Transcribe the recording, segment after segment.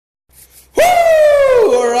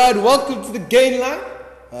Alright, welcome to the Gainline.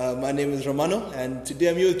 My name is Romano, and today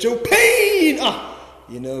I'm here with Joe Payne.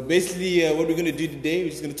 Basically what we're going to do today, we're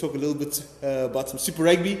just going to talk a little bit about some Super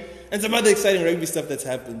Rugby and some other exciting rugby stuff that's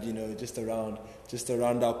happened, just around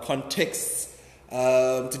our contexts.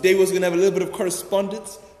 Today we're going to have a little bit of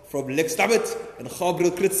correspondence from Lex Tabet and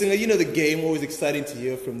Gabriel Kritzinger. The game, always exciting to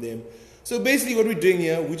hear from them. So basically what we're doing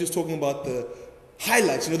here, we're just talking about the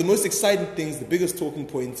highlights, the most exciting things, the biggest talking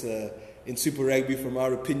points in Super Rugby from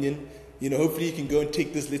our opinion. Hopefully you can go and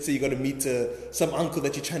take this. Let's say you got to meet some uncle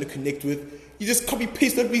that you're trying to connect with. You just copy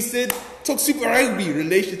paste what we said, talk Super Rugby,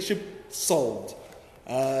 relationship solved.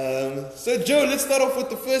 So Joe, let's start off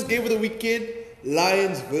with the first game of the weekend,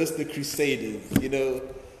 Lions versus the Crusaders.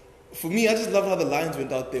 For me, I just love how the Lions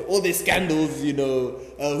went out there, all their scandals.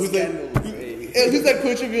 Who's that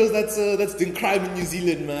coach of yours that's doing crime in New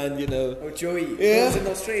Zealand, man? Oh, Joey. Yeah. I was in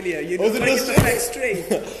Australia. Was it in Australia? Straight.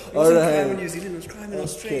 All right. Crime in New Zealand. It was crime in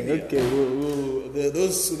Australia. Okay.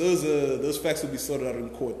 Those facts will be sorted out in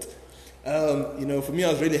court. For me, I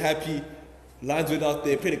was really happy. Lions went out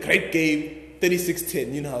there, played a great game.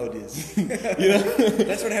 36-10, you know how it is.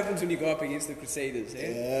 That's what happens when you go up against the Crusaders,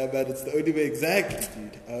 eh? Yeah, but it's the only way, exactly,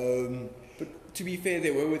 dude. But to be fair,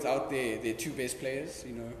 they were without their two best players,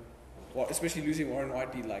 especially losing Warren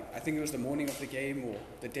Whiteley, I think it was the morning of the game or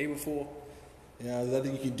the day before. Yeah, there's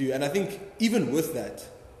nothing you can do. And I think even with that,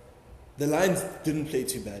 the Lions didn't play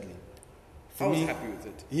too badly. I was happy with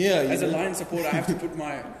it. Yeah. As a Lions supporter, I have to put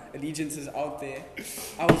my allegiances out there.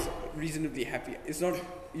 I was reasonably happy. It's not...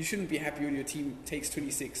 You shouldn't be happy when your team takes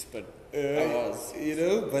 26, but I was. It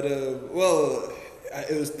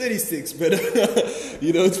was 36, but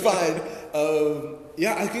it's fine.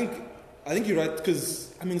 I think you're right,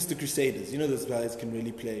 because it's the Crusaders. Those guys can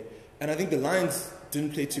really play, and I think the Lions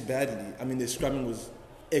didn't play too badly. Their scrumming was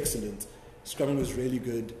excellent. Scrumming was really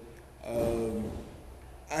good, and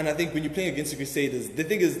I think when you're playing against the Crusaders, the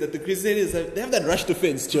thing is that the Crusaders they have that rush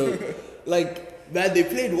defense, Joe. Man, they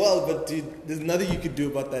played well, but dude, there's nothing you could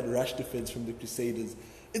do about that rush defense from the Crusaders.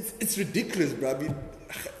 It's ridiculous, bro.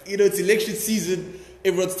 It's election season.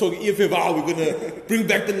 Everyone's talking EFF. We're gonna bring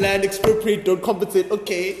back the land, expropriate, don't compensate.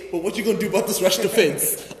 Okay, but what you gonna do about this rush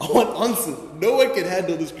defense? I want answers. No one can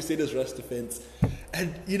handle this Crusaders rush defense.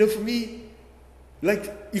 And for me,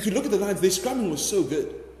 you could look at the Lions. Their scrumming was so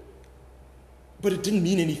good, but it didn't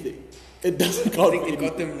mean anything. It doesn't count. I think it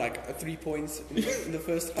got them 3 points in the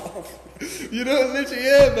first half. Literally,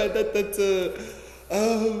 yeah, man.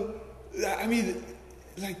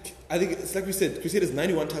 I think it's like we said, Crusaders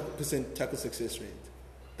 91% tackle success rate.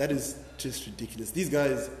 That is just ridiculous. These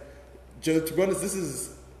guys, Joe, to be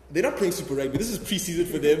honest, they're not playing Super Rugby. This is pre-season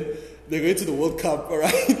for them. They're going to the World Cup, all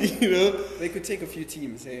right? They could take a few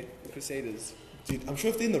teams, the Crusaders. Dude, I'm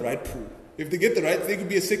sure if they're in the right pool, if they get the right, they could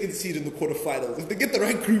be a second seed in the quarterfinals. If they get the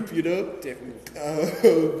right group, Definitely.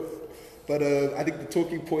 I think the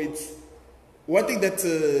talking points. One thing that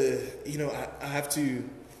I have to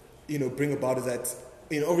bring about is that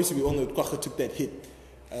obviously we all know Kwacha took that hit.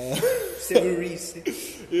 Severies.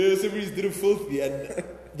 Yeah, Severies did it filthy, and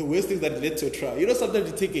the worst thing that led to a try. Sometimes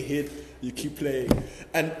you take a hit, you keep playing,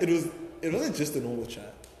 and it wasn't just a normal try.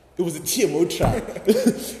 It was a TMO try.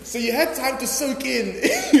 So you had time to soak in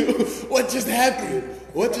what just happened,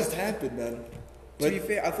 man. To be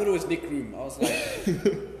fair, I thought it was Nick Room. I was like,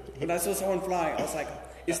 when I saw someone flying, I was like,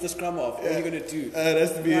 it's the scrum off. What are you going to do?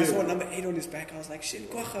 That's to be when I saw number 8 on his back, I was like,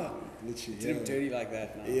 shit, Kwacha. Literally, did him dirty like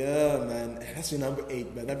that. Now. Yeah, man. That's your number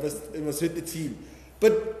 8, man. It must hit the team.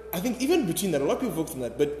 But I think even between that, a lot of people focus on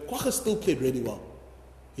that, but Kwacha still played really well.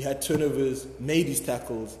 He had turnovers, made his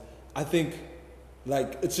tackles. I think...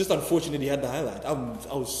 it's just unfortunate he had the highlight. I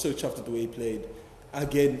was so chuffed at the way he played.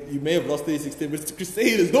 Again, you may have lost 36-10, but it's the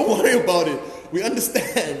Crusaders. Don't worry about it. We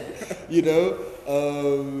understand,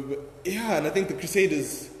 and I think the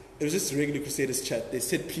Crusaders, it was just a regular Crusaders chat. They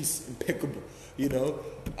set piece impeccable, those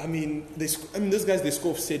guys, they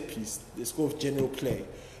score off set piece. They score off general play.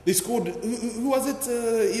 They scored, who was it?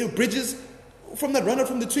 Bridges from that runner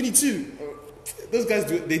from the 22. Those guys,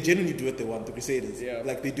 they genuinely do what they want, the Crusaders. Yeah.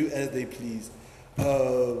 They do as they please.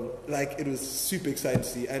 It was super exciting to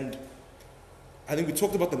see, and I think we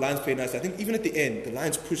talked about the Lions playing nice. I think even at the end, the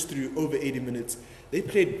Lions pushed through over 80 minutes. They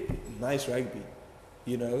played nice rugby,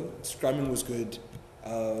 scrumming was good.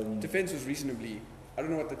 Defense was reasonably, I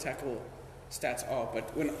don't know what the tackle stats are,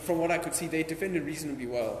 but from what I could see, they defended reasonably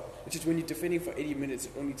well. It's just when you're defending for 80 minutes,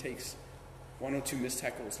 it only takes 1 or 2 missed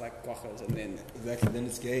tackles like Kwacha's, and then... Exactly, then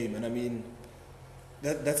it's game, and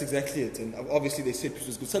that's exactly it. And obviously their set piece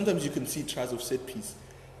was good. Sometimes you can see tries of set piece,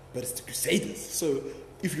 but it's the Crusaders. So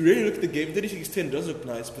if you really look at the game, 36-10 does look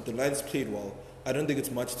nice, but the Lions played well. I don't think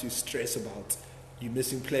it's much to stress about. you're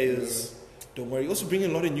missing players. Don't worry. Also bring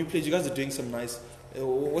in a lot of new players. You guys are doing some nice.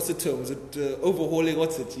 What's the term? Is it overhauling?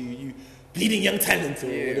 What's it? You bleeding young talent or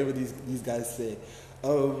whatever these guys say.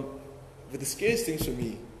 But the scariest things for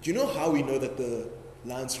me. Do you know how we know that the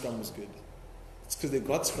Lions scrum was good? It's because they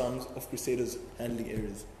got scrums of Crusaders handling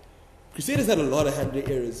errors. Crusaders had a lot of handling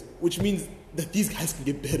errors, which means that these guys can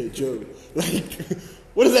get better, Joe. Like,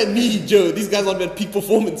 what does that mean, Joe? These guys aren't at peak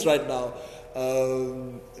performance right now.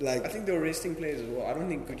 I think they were resting players as well. I don't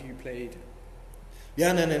think Goodhue played.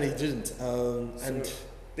 Yeah, no, he didn't. And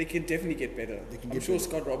they can definitely get better. I'm sure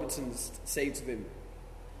Scott Robertson said to them,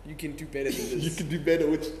 "You can do better than this." You can do better,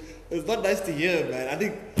 which is not nice to hear, man. I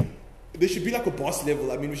think they should be like a boss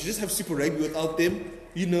level. I mean, we should just have Super Rugby without them.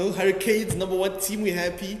 You know, Hurricanes, number one team, we're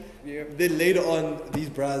happy. Yeah. Then later on, these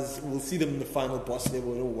bras, we'll see them in the final boss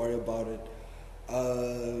level. Don't worry about it.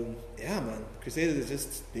 Yeah, man. Crusaders is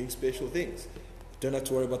just doing special things. Don't have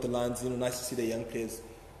to worry about the Lions. You know, nice to see the young players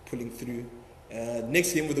pulling through.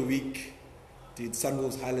 Next game of the week, dude,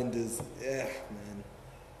 Sunwolves Highlanders. Yeah,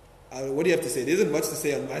 man. What do you have to say? There isn't much to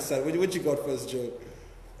say on my side. What you got first, Joe?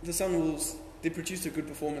 The Sunwolves, they produced a good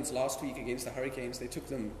performance last week against the Hurricanes. They took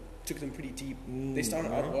them pretty deep. They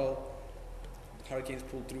started out well. The Hurricanes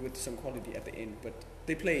pulled through with some quality at the end, but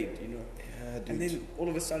they played, you know. Yeah, dude. And then all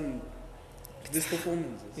of a sudden, this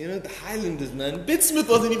performance. You know, the Highlanders, man. Ben Smith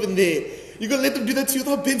wasn't even there. You gonna let them do that to you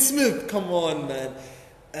without Ben Smith? Come on, man.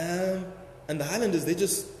 And the Highlanders, they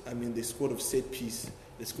scored of set piece.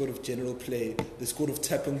 They scored of general play. They scored of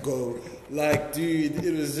tap and go. Like, dude,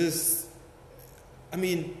 it was just... and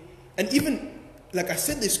even... Like I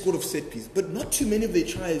said, they scored of set piece, but not too many of their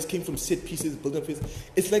tries came from set pieces, build-up pieces.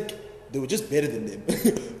 It's like they were just better than them.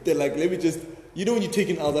 They're like, let me just... You know when you're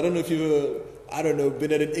taking L's, I don't know if you've ever,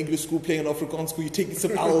 been at an English school, playing an Afrikaans school, you're taking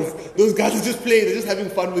some L's. Those guys are just playing, they're just having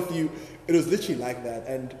fun with you. It was literally like that.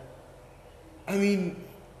 And,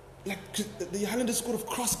 the Highlanders scored of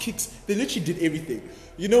cross kicks. They literally did everything.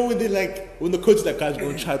 You know when when the coach is like, guys, we're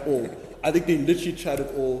going to try it all. I think they literally tried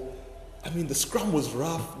it all. The scrum was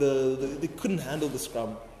rough. They couldn't handle the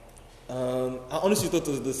scrum. I honestly thought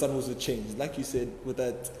the Sunwolves would change. Like you said, with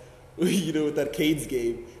that, with that Canes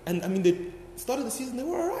game. And, they started the season, they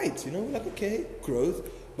were all right. Like, okay, growth.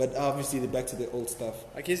 But obviously, they're back to their old stuff.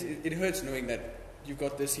 I guess it hurts knowing that you've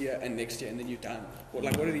got this year and next year and then you're done. What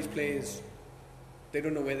are these players? They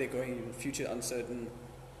don't know where they're going, future uncertain.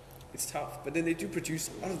 It's tough. But then they do produce,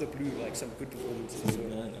 out of the blue, some good performances. So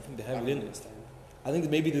man, I think they have it in it. I think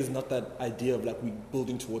maybe there's not that idea of we're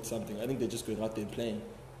building towards something. I think they're just going out there and playing.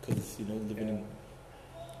 Because, living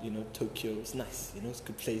in, Tokyo, it's nice. It's a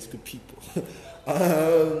good place, good people.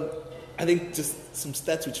 I think just some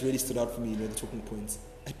stats which really stood out for me, the talking points.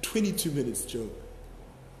 At 22 minutes, Joe,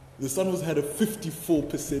 the Sunwolves had a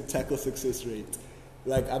 54% tackle success rate.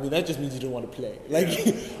 That just means you don't want to play.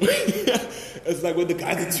 It's like when the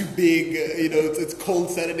guys are too big, it's cold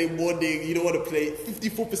Saturday morning, you don't want to play.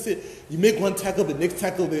 54%. You make one tackle, the next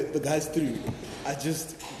tackle, the guy's through.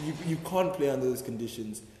 You can't play under those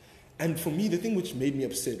conditions. And for me, the thing which made me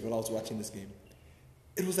upset when I was watching this game,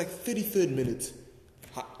 it was 33rd minute.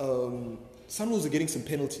 Sunwolves are getting some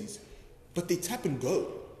penalties, but they tap and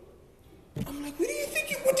go. I'm like, what do you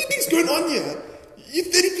think's going on here? You're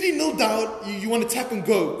 33-0 down, you want to tap and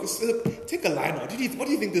go. Take a line out. What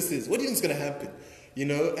do you think this is? What do you think is going to happen?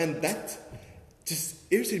 And that just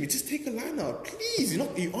irritated me. Just take a line out, please. You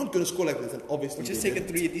aren't going to score like this, and obviously... Just take a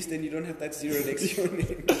 3 at least, then you don't have that 0 next to your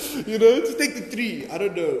name. Just take the 3. I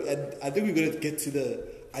don't know. And I think we're going to get to the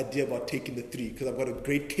idea about taking the 3, because I've got a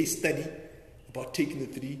great case study about taking the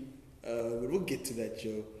 3. But we'll get to that,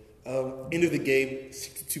 Joe. End of the game,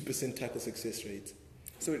 62% tackle success rate.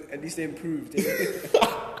 So at least they improved.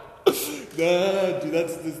 Nah,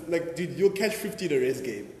 dude, dude, you'll catch 50 in a race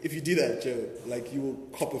game. If you do that, Joe, you will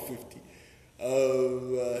cop a 50.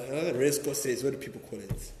 Race course says, what do people call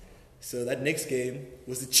it? So that next game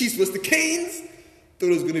was the Chiefs versus the Canes.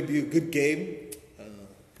 Thought it was going to be a good game.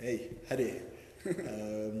 Hey, Hade.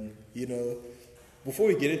 Before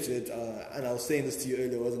we get into it, and I was saying this to you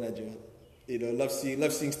earlier, wasn't I, Joe? Love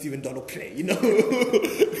seeing Stephen Donald play,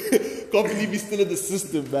 Can't believe he's still in the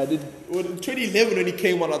system, man. In 2011 when he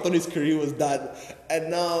came on, I thought his career was done. And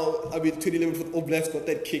now, 2011 for the All Blacks got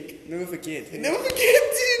that kick. Never forget, dude.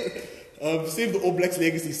 Save the All Blacks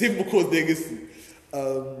legacy, save McCaw's legacy.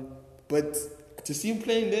 But to see him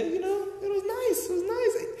playing there, it was nice. It was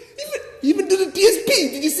nice. He even did a DSP.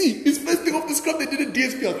 Did you see? His first thing off the scrum, they did a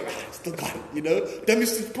DSP. I was like, still got it, Damn you,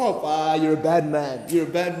 Steve Pop. You're a bad man. You're a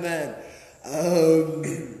bad man.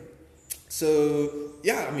 So,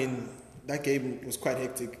 yeah, that game was quite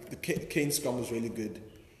hectic. The Kane scrum was really good.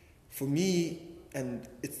 For me, and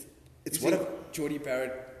it's you think Geordie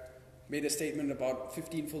Barrett made a statement about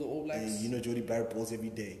 15 for the All Blacks? You know, Geordie Barrett balls every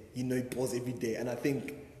day. You know, he balls every day. And I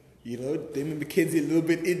think, you know, Damon McKenzie a little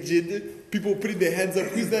bit injured. People putting their hands up.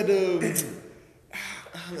 Who's that?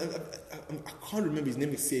 I can't remember his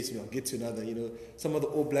name seriously. I'll get to another. You know, some of the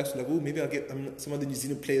All Blacks were like, oh, maybe I'll get. Some of the New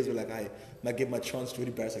Zealand players were like, I might get my chance.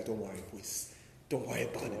 Geordie Barrett's like, don't worry, boys. Don't worry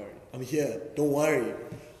about it. I'm here. Don't worry.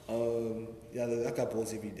 Yeah, that guy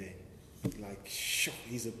balls every day. Like,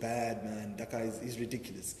 he's a bad man. That guy he's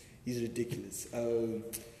ridiculous. He's ridiculous.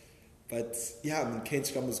 But yeah, I mean, Kane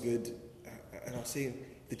scrum was good. And I was saying,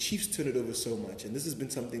 the Chiefs turn it over so much. And this has been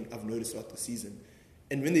something I've noticed throughout the season.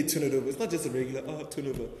 And when they turn it over, it's not just a regular,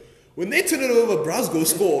 turnover. When they turn it over, Braz go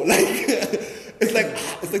score. Like, it's like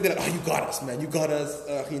they're like, you got us, man. You got us,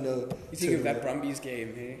 you know. You think of that Brumbies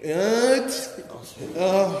game, hey?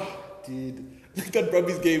 Dude. Like that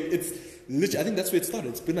Brumbies game, it's literally, I think that's where it started.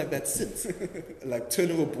 It's been like that since. Like,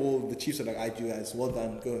 turnover ball, the Chiefs are like, you guys, well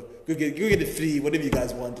done. Go get a 3, whatever you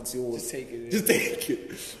guys want. It's yours. Just take it. Just take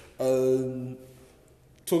it.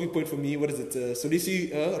 Talking point for me, what is it?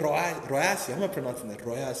 Solisi Royasi. How am I pronouncing that?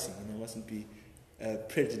 Royasi. You know, mustn't be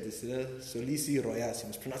prejudiced. Solisi Royasi.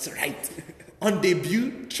 Must pronounce it right. On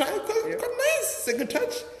debut, try quite nice. Second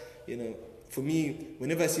touch. You know, for me,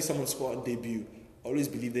 whenever I see someone score on debut, I always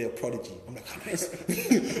believe they're a prodigy. I'm like, oh, nice.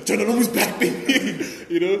 John Olomu's back, baby.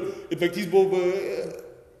 You know? In fact, he's more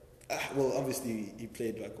well, obviously, he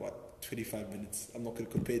played like, 25 minutes. I'm not going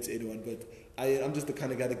to compare it to anyone, but I'm just the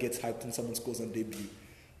kind of guy that gets hyped when someone scores on debut.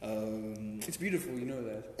 It's beautiful, you know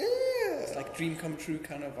that. Yeah. It's like dream come true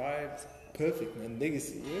kind of vibes. Perfect, man.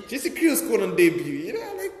 Legacy. You know? Jesse Creel scored on debut. You know,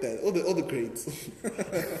 I like that. All the grades.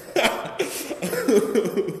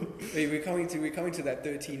 Hey, we're coming to that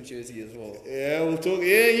 13 jersey as well. Yeah, we'll talk.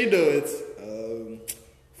 Yeah, you know it.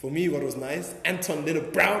 For me, what was nice, Anton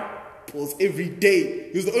Linnell-Brown balls every day.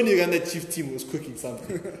 He was the only guy on that Chiefs team who was cooking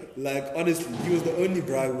something. Like, honestly, he was the only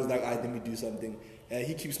guy who was like, let me do something.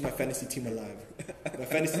 He keeps my fantasy team alive. My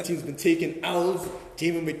fantasy team's been taking Owls.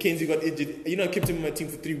 Damon McKenzie got injured. You know, I kept him in my team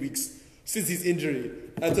for 3 weeks since his injury.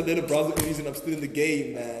 Anton Linnell-Brown's the reason I'm still in the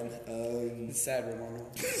game, man. It's sad, Romano.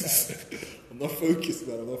 I'm not focused,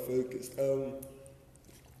 man. I'm not focused.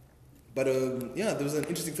 But yeah, there was an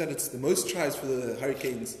interesting stat. It's the most tries for the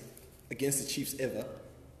Hurricanes against the Chiefs ever,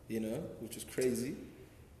 you know, which was crazy.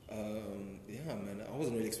 Yeah, man, I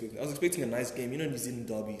wasn't really expecting. I was expecting a nice game. You know, New Zealand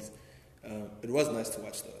derbies. It was nice to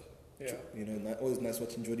watch, though. Yeah. You know, always nice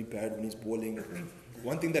watching Geordie Barrett when he's balling.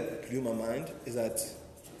 One thing that blew my mind is that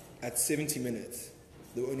at 70 minutes,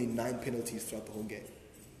 there were only 9 penalties throughout the whole game.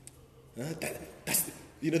 That's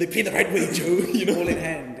you know, they play the right way, Joe. You know, all in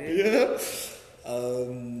hand. Eh? Yeah.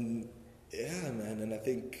 Yeah, man, and I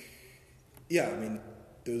think, I mean,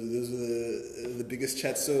 those are the biggest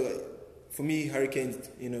chats. So for me, Hurricanes,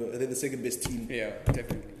 you know, they're the second best team. Yeah,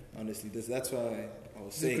 definitely. Honestly, that's why I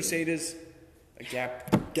was saying. The Crusaders, a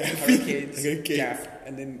gap. Hurricanes, gap,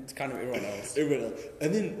 and then it's kind of everyone else.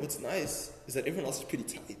 And then what's nice is that everyone else is pretty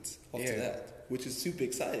tight after that, which is super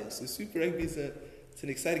exciting. So Super Rugby it's an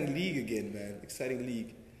exciting league again, man. Exciting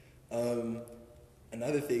league.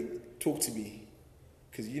 Another thing, talk to me,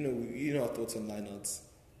 because you know our thoughts on lineouts.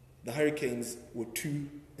 The Hurricanes were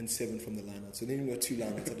 2-7 from the lineout, so then we got 2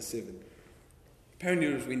 lineouts out of 7. Apparently,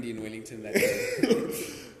 it was windy in Wellington that day.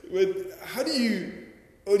 But how do you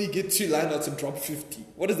only get 2 lineouts and drop 50?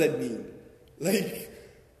 What does that mean? Like,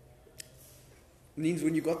 means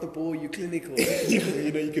when you got the ball, you're clinical.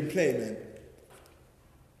 you know, you can play, man.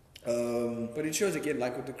 But it shows again,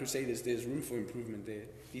 like with the Crusaders, there's room for improvement there.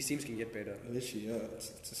 These teams can get better. Literally, yeah,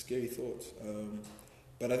 it's a scary thought.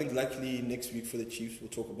 But I think likely next week for the Chiefs,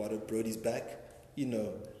 we'll talk about it. Brody's back. You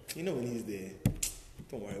know when he's there.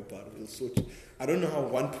 Don't worry about it. It'll sort you. I don't know how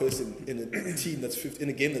one person in a team in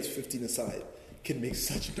a game that's 15 aside can make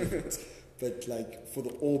such a difference. But like for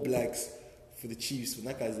the All Blacks, for the Chiefs, when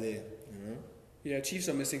that guy's there, you know. Yeah, Chiefs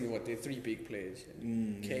are missing their 3 big players: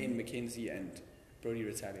 Kane, McKenzie, and Brody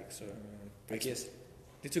Retallick. So I guess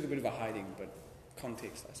they took a bit of a hiding, but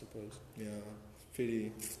context, I suppose. Yeah,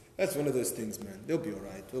 pretty. That's one of those things, man. They'll be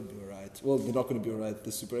alright. Well, they're not going to be alright.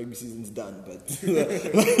 The Super Rugby season's done, but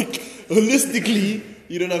like holistically,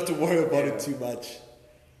 you don't have to worry about it too much.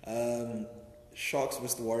 Sharks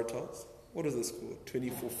versus the Waratahs. What is the score?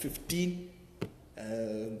 24-15.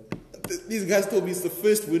 These guys told me it's the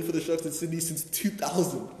first win for the Sharks in Sydney since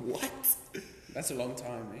 2000. What? That's a long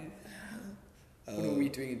time, man. What were we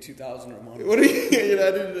doing in 2000, Romano? What are you know,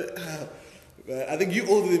 I didn't. I think you're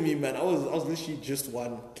older than me, man. I was literally just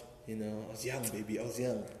one. You know, I was young, baby. I was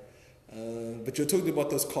young. But you're talking about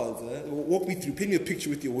those cards. Walk me through. Paint me a picture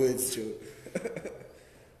with your words, Joe.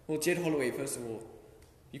 Well, Jed Holloway, first of all,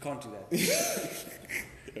 You can't do that.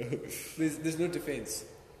 there's no defense.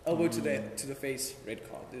 Elbow to the face, red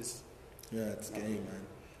card. Yeah, it's game,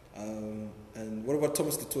 man. And what about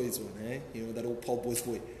Thomas Dutoit's one, eh? You know, that old Paul Boy's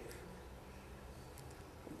boy.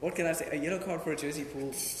 What can I say? A yellow card for a jersey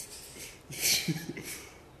pull.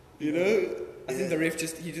 You know? I think the ref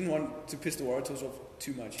he didn't want to piss the Waratahs off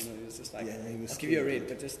too much, you know. He was just like, I'll give you a red,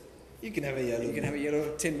 but just... You can have a yellow. You can have a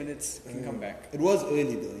yellow, 10 minutes, you can come back. It was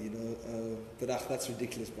early though, you know. But that's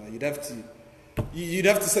ridiculous, bro. You'd have to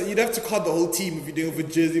card the whole team if you're doing for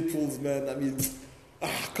jersey pulls, man. I mean,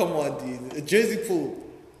 come on, dude. A jersey pull,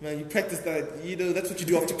 man. You practice that. You know, that's what you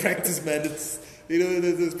do after practice, man. It's, you know,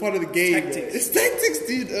 it's part of the game. Tactics. It's tactics,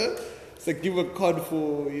 dude. It's like give a card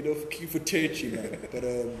for, you know, for territory, man. But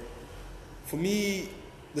for me,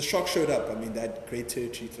 the Sharks showed up. I mean, they had great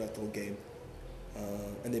territory throughout the whole game.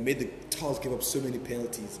 And they made the Tars give up so many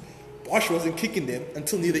penalties. Bosch wasn't kicking them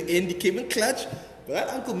until near the end. He came in clutch. But that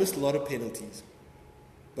uncle missed a lot of penalties.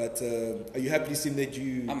 But are you happy seeing that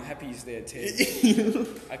you... I'm happy he's there at 10.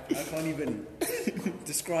 I can't even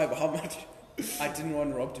describe how much I didn't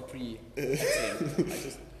want Rob Dupree at 10.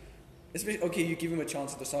 Especially, okay, you give him a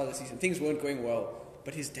chance at the start of the season. Things weren't going well.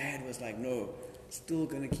 But his dad was like, no, still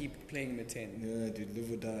going to keep playing him at 10. Yeah, dude,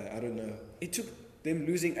 live or die. I don't know. It took them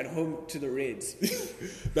losing at home to the Reds.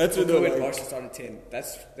 That's when Bosch started 10.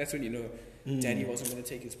 That's when you know Daddy wasn't going to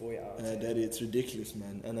take his boy out. Daddy, it's ridiculous,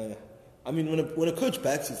 man. And I mean, when a coach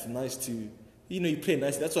backs you, it's nice to, you know, you play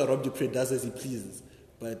nice. That's why Rob Dupree does as he pleases.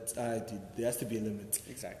 But dude, there has to be a limit.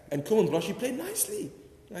 Exactly. And Coleman Bosch, he played nicely.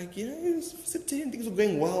 Like, you know, he was 17, things were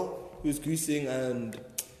going well. He was goosing, and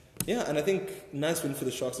yeah, and I think nice win for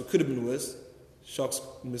the Sharks. It could have been worse. Sharks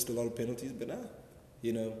missed a lot of penalties, but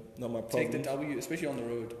you know, not my problem. Take the W, especially on the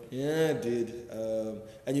road. Yeah, dude.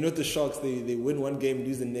 And you know, the Sharks, they win one game,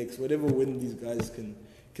 lose the next. Whatever win these guys can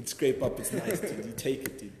scrape up, it's nice, dude. You take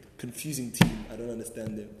it, dude. Confusing team. I don't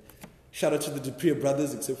understand them. Shout out to the Dupree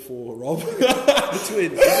brothers, except for Rob. The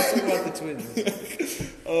twins. Let's talk about the twins.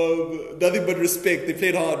 Nothing but respect. They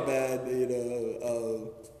played hard, man. You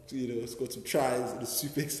know, scored some tries. It was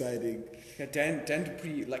super exciting. Yeah, Dan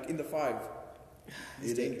Dupree, like in the 5.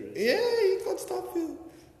 He's dangerous. Yeah, you can't stop him.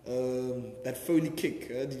 That Foley kick,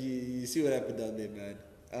 you see what happened down there, man?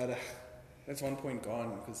 That's 1 point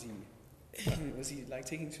gone because was he like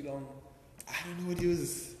taking too long? I don't know what he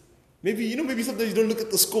was. Maybe sometimes you don't look at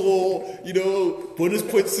the score, you know, bonus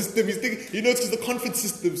point system. He's thinking, you know, it's because the conference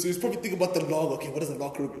system. So he's probably thinking about the log. Okay, what does the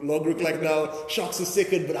log look like now? Sharks are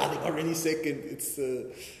second, but they are really second. It's,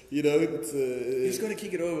 you know, it's... He's going to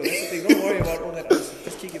kick it over. That's the thing. Don't worry about all that.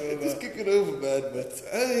 Just kick it over. Just kick it over, man. But,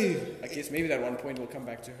 I guess maybe that 1 point will come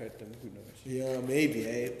back to hurt them. Who knows? Yeah, maybe,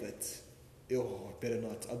 But, better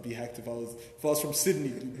not. I'd be hacked if I was from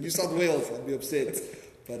Sydney, New South Wales. I'd be upset.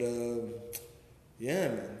 But, yeah,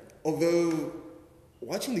 man. Although,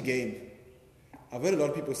 watching the game, I've heard a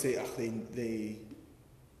lot of people say,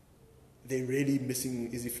 they're really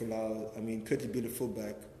missing Izzy Folau. I mean, Kurtley being a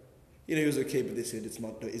fullback, you know, he was okay, but they said it's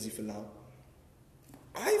not no Izzy Folau.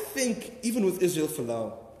 I think, even with Israel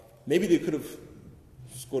Folau, maybe they could have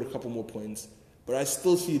scored a couple more points, but I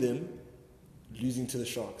still see them losing to the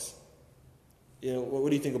Sharks. You know, what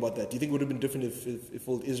do you think about that? Do you think it would have been different if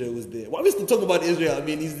old Israel was there? Why are we still talking about Israel? I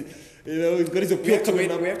mean, he's got his appeal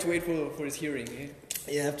coming up. We have to wait for his hearing. Eh?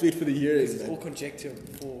 Yeah, I have to wait for the hearing. It's all conjecture.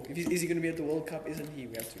 Is he going to be at the World Cup? Isn't he?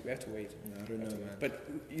 We have to wait. No, I don't know, man. But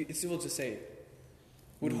it's difficult to say.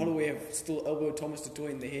 Would Holloway have still elbowed Thomas Dutoit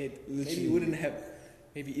in the head? Maybe he wouldn't have.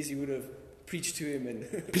 Maybe Izzy would have preached to him and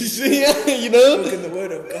yeah, you know, spoken the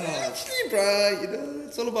word of God. Bro, you know,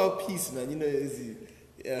 it's all about peace, man. You know, Izzy.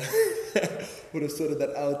 Yeah, would have sorted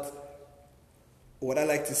that out. What I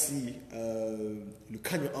like to see,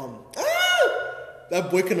 look on your arm.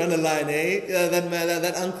 That boy can run a line, eh? Yeah, that man,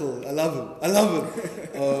 that uncle, I love him.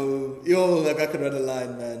 That guy can run a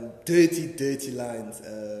line, man. Dirty lines.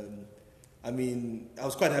 I mean, I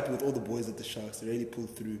was quite happy with all the boys at the Sharks. They really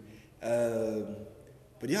pulled through.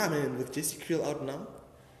 But yeah, man, with Jesse Creel out now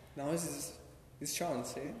is his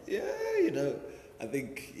chance, eh? Yeah, you know. I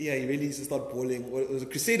think, he really needs to start balling. It was the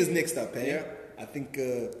Crusaders next up, eh? Yeah. I think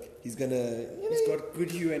he's going to... He's got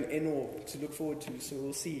Goodhue and Eno to look forward to, so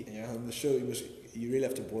we'll see. Yeah, on the show, you really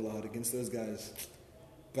have to ball hard against those guys.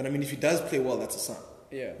 But, I mean, if he does play well, that's a sign.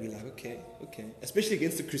 Yeah. We're like, okay. Especially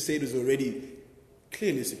against the Crusaders already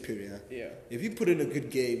clearly superior. Yeah. If you put in a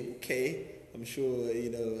good game, okay, I'm sure,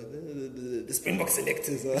 you know, the Springbok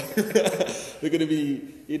selectors are... they're going to be,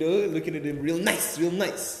 you know, looking at him real nice.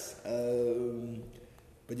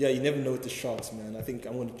 But yeah, you never know with the Sharks, man. I think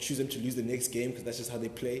I'm going to choose them to lose the next game because that's just how they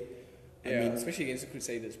play. Yeah, especially against the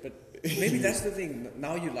Crusaders. But Maybe that's the thing.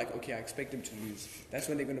 Now you're like, okay, I expect them to lose. That's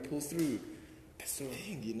when they're going to pull through. That's the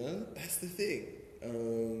thing, you know? That's the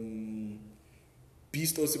thing.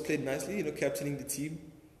 Beast also played nicely, you know, captaining the team.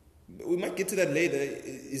 We might get to that later.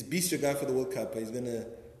 Is Beast your guy for the World Cup?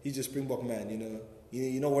 He's just Springbok man, you know?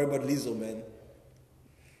 You're not worried about Lizzo, man.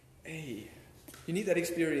 Hey, you need that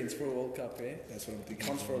experience for a World Cup, eh? That's what I'm thinking.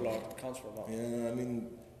 Counts for a lot. Counts for a lot. Yeah, I mean,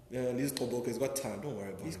 Lizzo Koboka has got time. Don't worry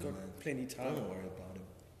about him. He's got plenty of time. Don't worry about him.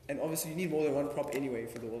 And obviously, you need more than one prop anyway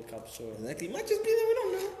for the World Cup. So exactly, it might just be that we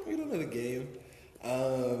don't know. We don't know the game.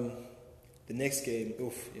 The next game,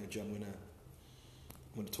 Joe, I'm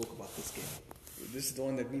gonna talk about this game. This is the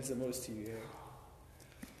one that means the most to you. Yeah.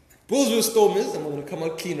 Bulls vs Stormers. I'm gonna come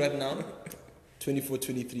out clean right now.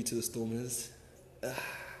 24-23 to the Stormers.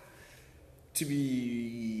 If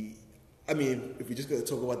we just gotta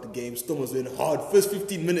talk about the game, Stormers went hard. First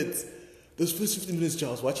 15 minutes. Those first 15 minutes, I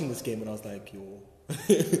was watching this game and I was like, yo.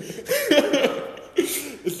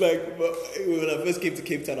 It's like, when I first came to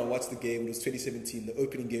Cape Town, I watched the game. It was 2017, the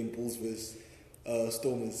opening game, Bulls vs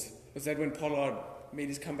Stormers. Was that when Pollard made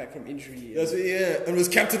his comeback from injury? And was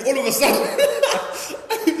captain all of a sudden.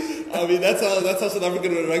 I mean, that's how South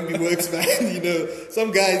African rugby works, man. You know,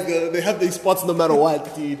 some guys, they have their spots no matter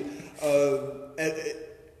what, dude. And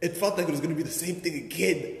it felt like it was going to be the same thing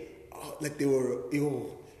again. Like they were,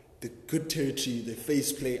 the good territory, the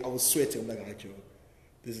face play. I was sweating. I'm like, yo,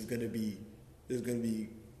 this is going to be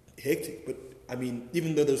hectic. But I mean,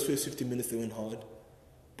 even though those first 50 minutes they went hard,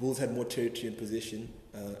 Bulls had more territory and possession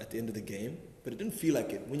at the end of the game. But it didn't feel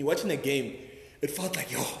like it. When you're watching that game, it felt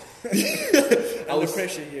like, yo. I was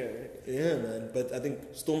pressure here. Yeah, man. But I think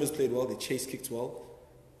Stormers played well. They kicked well.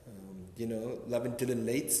 Loving Dylan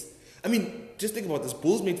Lates. I mean, just think about this.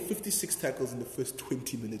 Bulls made 56 tackles in the first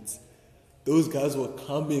 20 minutes. Those guys were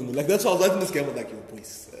coming. Like, that's why I was watching this game. I was like, yo,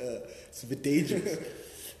 boys, it's a bit dangerous.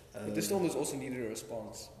 But the Stormers also needed a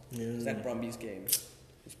response. Yeah. That Brumbies game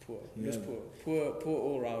was poor. It was poor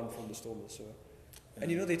all round from the Stormers. So. And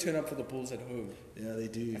they turn up for the Bulls at home. Yeah, they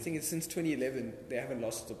do. I think it's since 2011 they haven't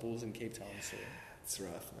lost to the Bulls in Cape Town. So it's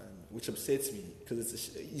rough, man. Which upsets me because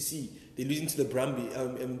you see they're losing to the Brumbies.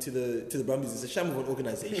 To the Brumbies. It's a shame of an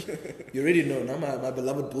organization. You already know. Now my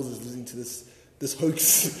beloved Bulls is losing to this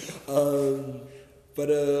hoax. Dylan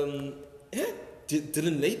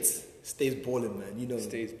Lates stays balling, man.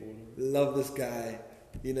 Stays balling. Love this guy.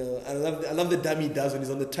 I love the dummy he does when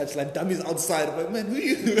he's on the touchline. Dummy's outside. I'm like, man, who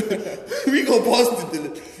you go past to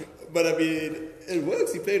Dylan? But I mean, it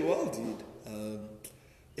works. He played well, dude.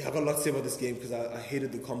 I got a lot to say about this game because I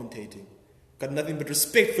hated the commentating. Got nothing but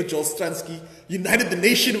respect for Joel Stransky. United the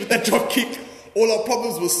nation with that drop kick. All our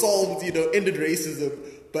problems were solved. Ended racism.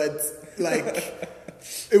 But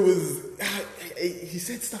it was. He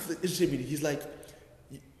said stuff that interested me. He's like,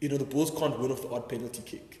 the Bulls can't win off the odd penalty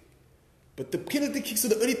kick. But the penalty kicks are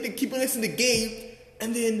the only thing keeping us in the game.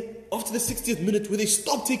 And then after the 60th minute, where they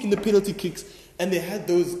stopped taking the penalty kicks, and they had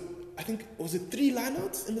those, I think, was it 3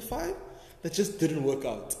 lineouts in the 5 that just didn't work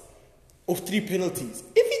out, of 3 penalties.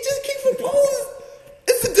 If he just kicked for balls,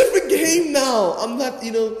 it's a different game now. I'm not,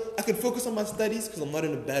 I can focus on my studies because I'm not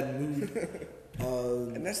in a bad mood.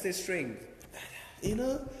 And that's their strength. They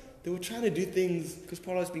were trying to do things. Because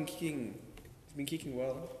Paulo's been kicking. He's been kicking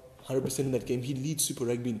well. 100% in that game. He leads Super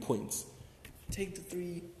Rugby in points. Take the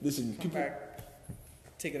 3. Listen, come back.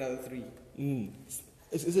 Take another 3.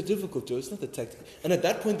 It's a difficult, Joe. It's not the tactic. And at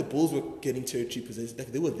that point, the Bulls were getting territory possession.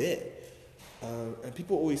 Like, they were there. And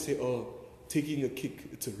people always say, taking a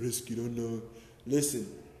kick, it's a risk. You don't know. Listen,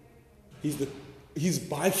 he's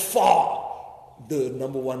by far the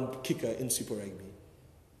number 1 kicker in Super Rugby.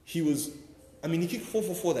 He kicked 4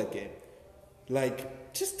 for 4 that game.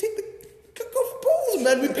 Like, just take the kick off balls,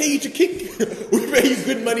 man. We pay you to kick. We pay you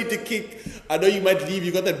good money to kick. I know you might leave.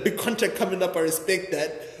 You got that big contract coming up. I respect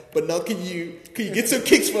that. But now can you get some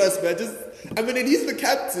kicks for us, man? And he's the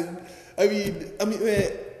captain. I might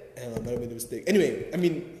have made a mistake. Anyway,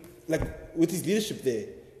 with his leadership there,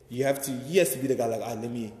 he has to be the guy like,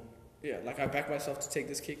 let me. Yeah, like I back myself to take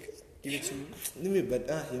this kick. Give it to me. But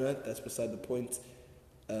that's beside the point.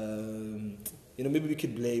 Maybe we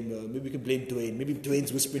could blame Dwayne. Maybe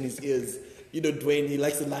Dwayne's whispering in his ears. Dwayne, he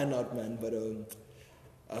likes the line out, man. But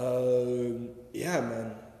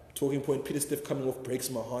man. Talking point, Peter Stiff coming off breaks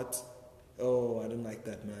my heart. Oh, I didn't like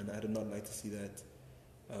that, man. I did not like to see that.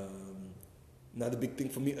 Another big thing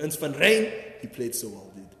for me, Ernst van Rijn, he played so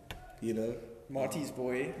well, dude. Marty's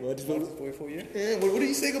boy for you. Yeah, what are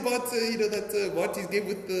you saying about that Marty's game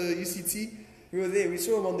with the UCT? We were there. We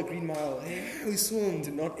saw him on the Green Mile. Yeah, we saw him.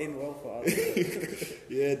 Did not end well for us.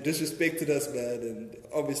 Yeah, disrespected us, man. And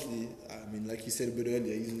obviously, I mean, like you said a bit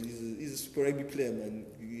earlier, he's a Super Rugby player, man.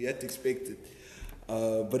 You had to expect it.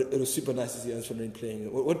 But it was super nice to see us from playing.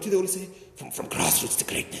 What do they always say? From grassroots to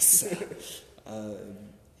greatness.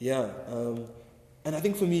 And I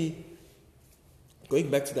think for me, going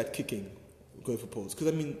back to that kicking, going for poles, because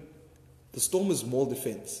I mean, the Stormers mauled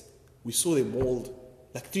defense. We saw they mauled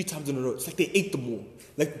like 3 times in a row. It's like they ate the maul.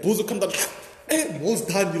 Like balls will come down, maul's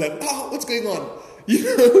done. You're like, what's going on? You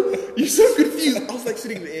know, you're so confused. I was like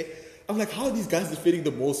sitting there. I'm like, how are these guys defending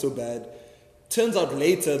the maul so bad? Turns out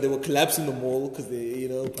later they were collapsing the maul because they,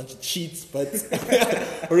 a bunch of cheats. But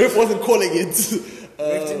ref wasn't calling it.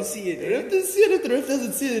 Ref didn't see it. Ref didn't see it. If the ref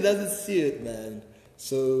doesn't see it, he doesn't see it, man.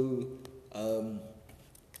 So,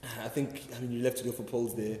 I think, you left to go for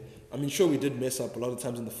poles there. I mean, sure, we did mess up a lot of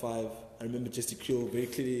times in the 5. I remember Jesse Creel very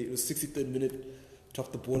clearly. It was 63rd minute,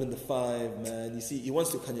 dropped the ball in the 5, man. You see, he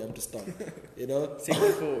wants to Kanye to start,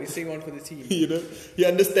 He's saying one for the team. He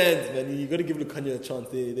understands, man. You got to give Lukanya a chance.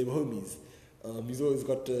 They were homies. He's always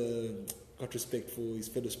got respect for his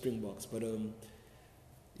fellow Springboks. But,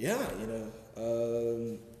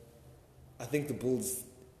 I think the Bulls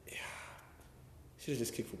should have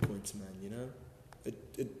just kicked for points, man,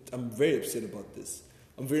 I'm very upset about this.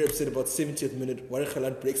 I'm very upset about 70th minute. Warwick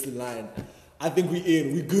Gainline breaks the line. I think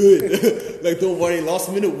we good. Like, don't worry,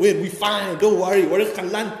 last minute win, we fine. Don't worry, Warwick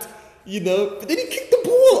Gainline, But then he kicked the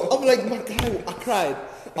ball. I'm like, my guy, I cried.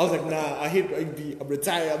 I was like, nah, I hate rugby. I'm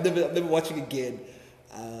retired. I'm never watching again.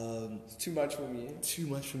 It's too much for me. Too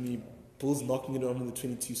much for me. Bulls knocking it on in the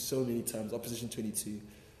 22 so many times. Opposition 22.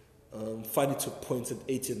 Finally took points at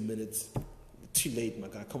 80th minute. Too late, my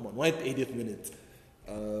guy. Come on. Why at the 80th minute?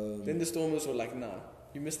 Then the Stormers were like, nah,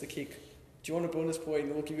 you missed the kick. Do you want a bonus point?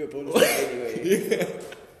 We'll give you a bonus point anyway.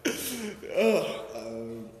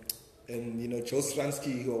 And, Joe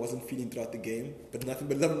Stransky, who I wasn't feeling throughout the game, but nothing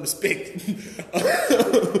but love and respect.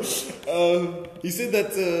 He said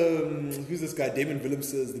that, who's this guy? Damon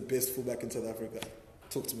Willemse is the best fullback in South Africa.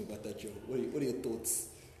 Talk to me about that, Joe. What are your thoughts?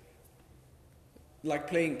 Like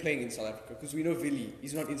playing in South Africa, because we know Willie.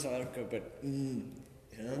 He's not in South Africa, but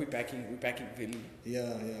we're backing Willie.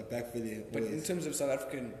 Yeah, back Willie. But in terms of South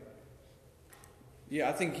African,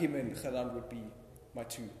 I think him and Gainline would be my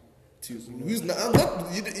two. Who's I'm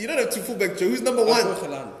not? You don't have 2 fullback, Joe. Who's number 1?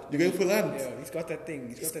 You're going for Gainline. Yeah, he's got that thing.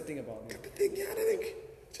 He's got that thing about him. I think.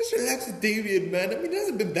 Just relax with David, man. I mean, he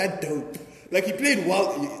hasn't been that dope. Like, he played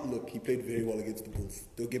well. Look, he played very well against the Bulls.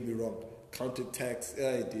 Don't get me wrong. Counter-attacks, he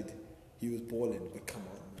did. He was balling, but come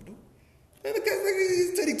on, man. And the guy's like,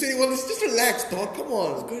 he's turning 21. Just relax, dog. Come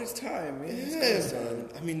on. It's got his time, man. Yeah, man.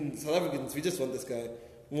 I mean, South Africans, we just want this guy.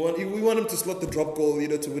 We want him to slot the drop goal, to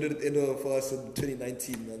win it at the end for us in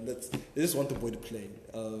 2019, man. They just want the boy to play.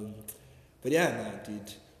 But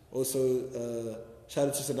dude. Also, shout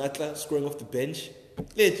out to Sanatla, scoring off the bench.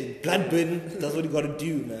 Legend, blood burn, does what he got to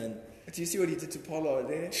do, man. Do you see what he did to Pollard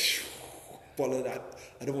there? Pollard,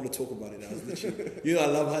 I don't want to talk about it. I was literally, I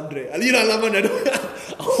love Andre. I love Andre.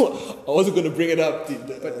 I wasn't going to bring it up, dude.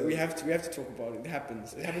 But we have to talk about it. It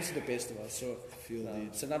happens. It happens to the best of us. So I feel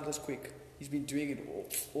Sanatla's quick. He's been doing it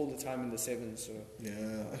all the time in the 7s. So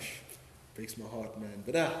breaks my heart, man.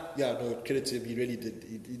 But no, credit to him. He really did.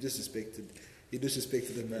 He disrespected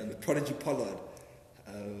the man, the prodigy Pollard.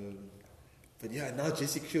 But now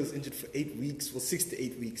Jesse Creel's injured for 8 weeks. Well, 6 to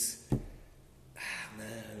 8 weeks.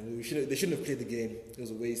 Man, they shouldn't have played the game. It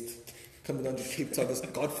was a waste. Coming down to Cape Town, this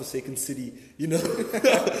godforsaken city,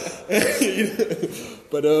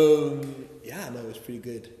 But it was pretty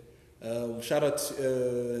good. Shout out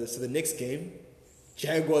to the next game,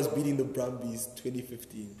 Jaguars beating the Brumbies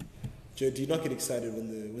 2015. Joe, do you not get excited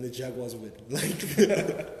when the Jaguars win?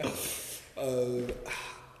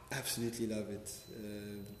 Absolutely love it.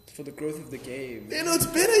 For the growth of the game. It's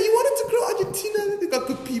better. You want it to grow. Argentina, they got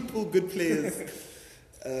good people, good players.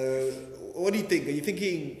 What do you think? Are you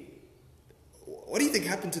thinking? What do you think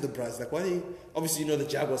happened to the Brumbies? Like, why? Obviously, the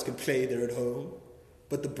Jaguars can play. They're at home,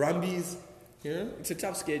 but the Brumbies, it's a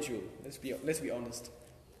tough schedule. Let's be honest.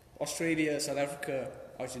 Australia, South Africa,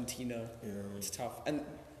 Argentina. Yeah. It's tough, and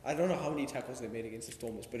I don't know how many tackles they made against the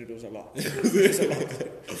Stormers, but it was a lot.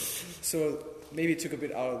 So maybe it took a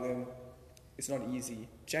bit out of them. It's not easy.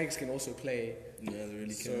 Jags can also play. Yeah, they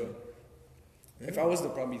really can. So if I was the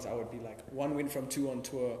Brumbies, I would be like 1 win from 2 on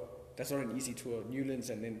tour. That's not an easy tour.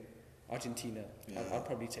 Newlands and then Argentina. Yeah. I'd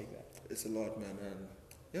probably take that. It's a lot, man.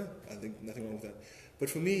 And I think nothing wrong with that. But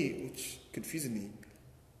for me, which confuses me,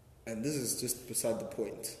 and this is just beside the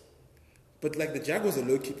point, but like the Jaguars are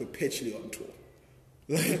low-key perpetually on tour.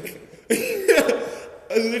 Like,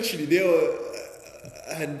 literally, they were.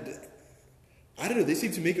 And I don't know, they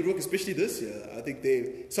seem to make it work, especially this year. I think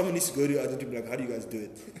someone needs to go to Argentina and be like, how do you guys do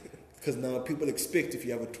it? Because now people expect if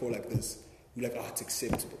you have a tour like this, you're like, it's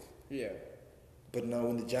acceptable. Yeah. But now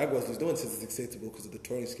when the Jaguars lose, no one says it's acceptable because of the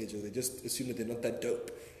touring schedule. They just assume that they're not that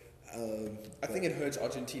dope. I think it hurts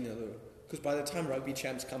Argentina though, because by the time Rugby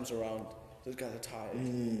Champs comes around, those guys are tired,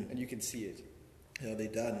 and you can see it. Yeah, they're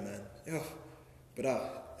done, man. Yeah. But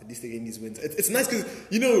at least they're getting these wins. It's nice because,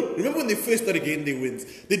 remember when they first started getting their wins?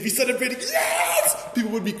 They'd be celebrating, yes!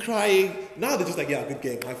 People would be crying. Now they're just like, yeah, good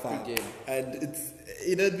game, high five. Good game. And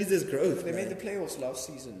it means there's growth. They made the playoffs last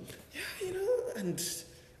season. Yeah, and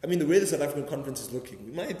I mean, the way the South African conference is looking,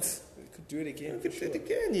 we could do it again. We could do it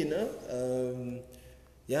again,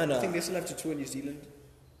 Yeah, no. I think they still have to tour New Zealand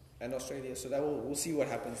and Australia, so we'll see what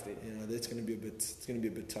happens there. Yeah, that's going to be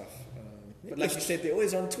a bit tough. But like you said, they're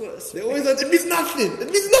always on tours. They're always on. It means nothing.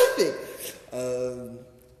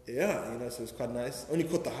 Yeah, so it's quite nice. Only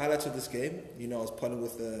caught the highlights of this game. I was playing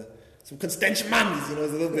with some Constantia mummies. It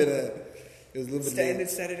was a little bit. Standard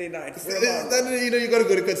Saturday night. You got to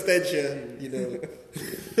go to Constantia.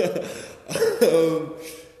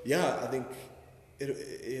 Yeah, I think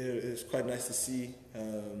it's quite nice to see.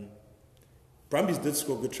 Brumbies did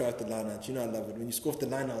score a good try at the line-out. I love it. When you score off the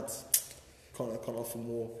line-outs, can't offer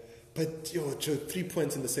more. But, Joe, 3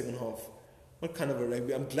 points in the second half. What kind of a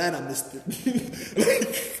rugby? I'm glad I missed it.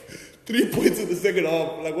 3 points in the second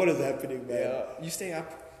half. Like, what is happening, man? Yeah, you stay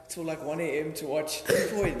up till like 1 a.m. to watch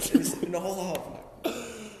 3 points in the whole half. Like,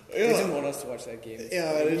 They didn't want us to watch that game.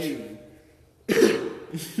 Yeah,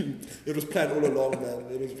 it was planned all along, man.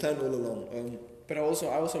 It was planned all along. But I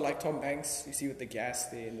also like Tom Banks. You see with the gas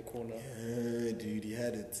there in the corner. Yeah, dude, he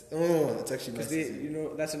had it. Oh, it's actually nice.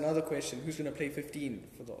 Because that's another question. Who's going to play 15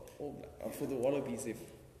 for the Wallabies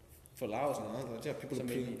for Laos now? Yeah, people are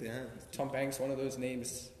playing with their hands. Tom Banks, one of those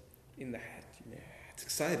names in the hat. Yeah, it's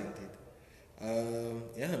exciting, dude.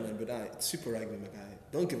 Yeah, man, but it's Super Rugby, my guy.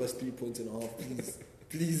 Don't give us 3 points and a half, please.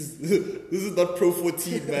 Please. This is not Pro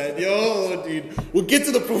 14, man. Yo, dude. We'll get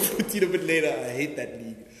to the Pro 14 a bit later. I hate that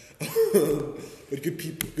league. But good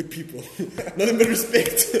people. Nothing but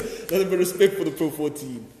respect. Nothing but respect for the Pro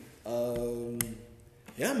 14.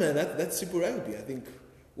 Yeah, man, that's Super Rugby. I think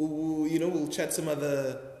we'll chat some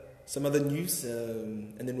other news,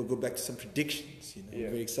 and then we'll go back to some predictions. Yeah.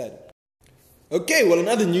 I'm very excited. Okay, well, in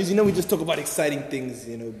other news, we just talk about exciting things.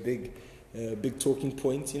 Big talking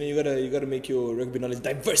points. You gotta make your rugby knowledge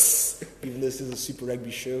diverse. Even though this is a Super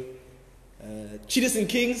Rugby show. Cheetahs and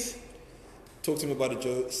Kings. Talk to me about it,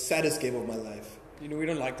 Joe. Saddest game of my life. We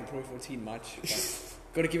don't like the Pro 14 much, but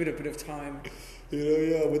got to give it a bit of time.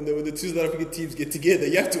 When the two South African teams get together,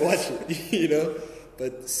 you have to watch it,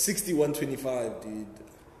 But 61-25, dude.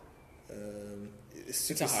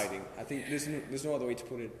 It's a hiding. I think there's no other way to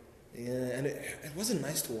put it. Yeah, and it wasn't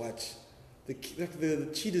nice to watch. The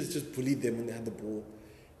Cheetahs just bullied them when they had the ball.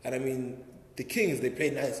 And I mean, the Kings, they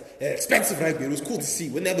played nice. Expensive rugby. It was cool to see.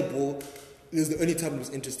 When they had the ball, it was the only time it was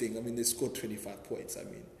interesting. I mean, they scored 25 points. I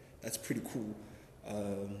mean, that's pretty cool.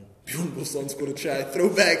 Bjorn Wilson scored a try.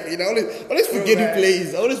 Throwback. I always forget who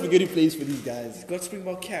plays. I always forget who plays for these guys. He's got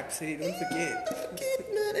Springbok caps. Hey, don't forget.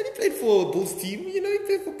 Man. And he played for Bulls team. He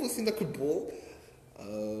played for Bulls team that could ball.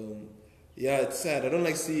 Yeah, it's sad. I don't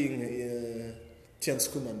like seeing Tian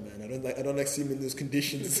Skuman, man. I don't like seeing him in those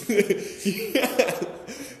conditions.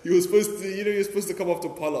 He was supposed to come off to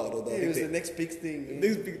Pollard. It was the next big thing.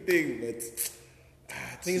 But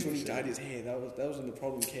the thing is, when he dyed his hair, that was when the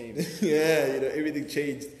problem came. Yeah, everything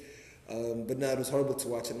changed. But no, it was horrible to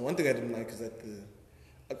watch. And one thing I didn't like is that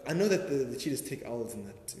I know that the Cheetahs take L's in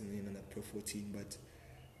that Pro 14, but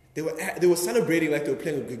they were celebrating like they were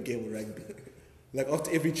playing a good game of rugby. Like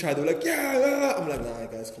after every try, they were like, yeah. I'm like, nah,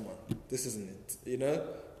 guys, come on, this isn't it.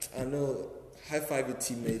 I know, high five your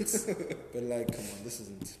teammates, but like, come on, this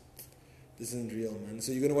isn't real, man.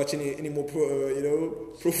 So you're gonna watch any more Pro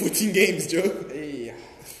 14 games, Joe? Hey,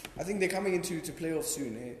 I think they're coming into playoffs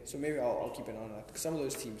soon. Hey? So maybe I'll keep an eye on that. Because some of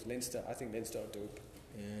those teams, Leinster, I think Leinster are dope.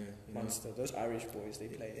 Yeah, Munster, those Irish boys, they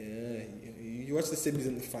play. Yeah, you watch the semis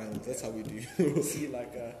and the finals. That's how we do. See,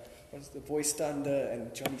 like, what's the boy Stander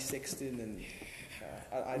and Johnny Sexton, and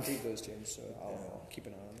I dig those gems, so I'll keep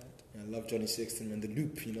an eye on that. I love Johnny Sexton, man. The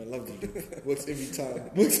loop, I love the loop. Works every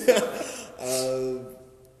time.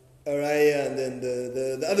 All right, yeah, and then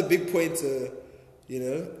the other big point,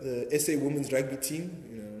 the SA women's rugby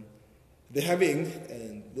team, they're having,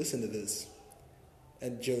 and listen to this,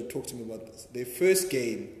 and Joe, talk to me about this. Their first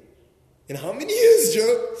game in how many years,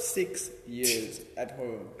 Joe? 6 years at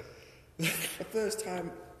home. The first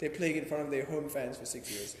time they're playing in front of their home fans for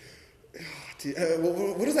 6 years.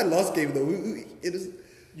 What was that last game though?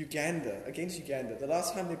 Against Uganda. The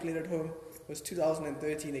last time they played at home was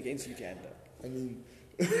 2013 against Uganda. I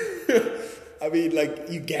mean, like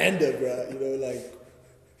Uganda, bruh. You know, like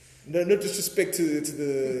no disrespect to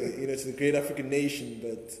the great African nation,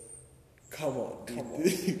 but come on.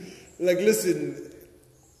 Like, listen.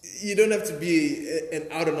 You don't have to be an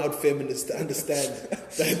out-and-out feminist to understand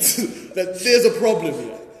that there's a problem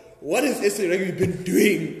here. What has SA Rugby been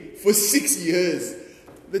doing for 6 years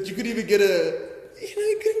that you could even get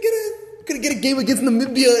couldn't get a game against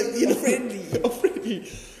Namibia, you know, friendly.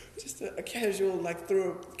 Just a casual, like,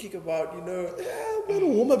 throw a kick about, you know. Yeah, man, a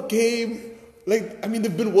warm-up game. Like, I mean,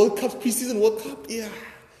 there've been World Cups, preseason World Cup. Yeah,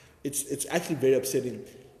 it's actually very upsetting.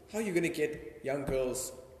 How are you going to get young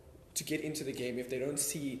girls to get into the game if they don't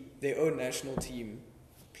see their own national team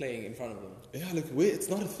playing in front of them? Yeah, look, wait, it's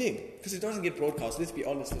not a thing. Because it doesn't get broadcast, let's be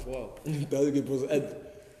honest as well. It doesn't get broadcast. And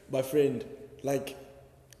my friend, like,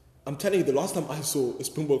 I'm telling you, the last time I saw a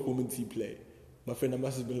Springbok women team play, my friend, I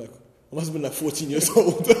must have been like 14 years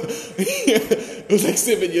old. It was like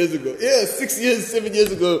 7 years ago. Yeah, 7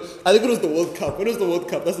 years ago. I think it was the World Cup. When it was the World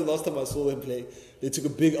Cup, that's the last time I saw them play. They took a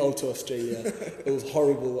big L to Australia. It was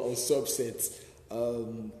horrible. I was so upset.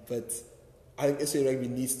 But I think SA Rugby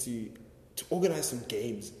needs to organize some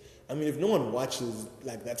games. I memean, if no one watches,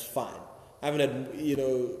 like, that's fine. I haven't had, you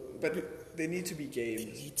know... But they need to be games.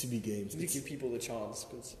 They need to be games. You need to give people the chance.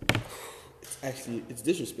 Cause it's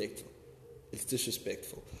disrespectful. It's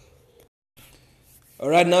disrespectful. All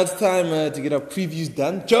right, now it's time to get our previews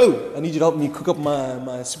done. Joe, I need you to help me cook up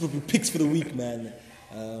my Super Rugby picks for the week, man.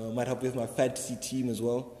 Might help with my fantasy team as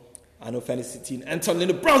well. I know fantasy team. Anton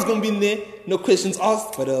Leonard Brown's going to be in there. No questions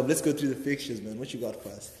asked. But let's go through the fixtures, man. What you got for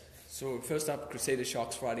us? So, first up, Crusader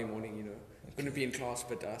Sharks Friday morning, you know. Okay. Going to be in class,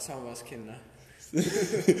 but some of us can...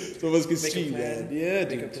 some of us can stream, man. Yeah,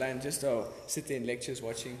 make a plan. Just sit there in lectures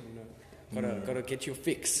watching, you know. Gotta get your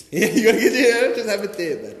fix. Yeah, you gotta get your... Just have it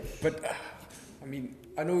there, man. But, I mean,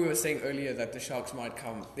 I know we were saying earlier that the Sharks might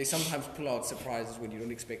come. They sometimes pull out surprises when you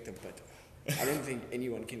don't expect them, but... I don't think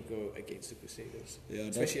anyone can go against the Crusaders,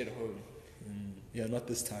 especially at home. Yeah, not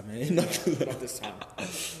this time, man. Not this time.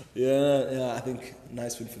 Yeah, I think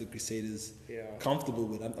nice win for the Crusaders. Yeah. Comfortable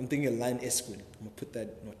win. I'm thinking a line-esque win. I'm going to put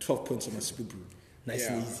that 12 points on my Super Brew. Nice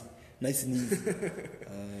and easy.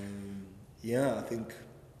 I think...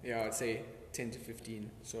 Yeah, I'd say 10 to 15.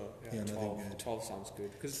 So, 12 sounds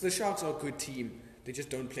good. Because the Sharks are a good team. They just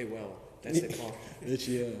don't play well. That's their problem.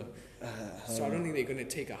 So I don't think they're going to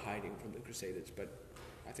take a hiding from the Crusaders, but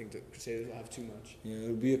I think the Crusaders will have too much. Yeah,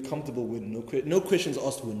 it'll be a comfortable win. No questions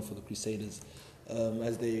asked win for the Crusaders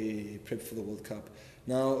as they prep for the World Cup.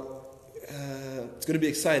 Now, it's going to be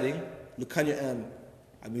exciting. Lukhanyo Am,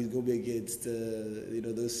 I mean, he's going to be against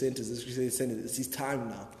those centers, those Crusaders centers. It's his time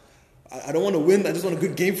now. I don't want to win. I just want a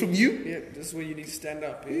good game from you. Yeah, this is where you need to stand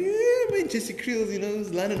up. Yeah, man. Jesse Creels,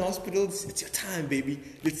 London Hospital. It's your time, baby.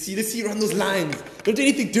 Let's see you run those lines. Don't do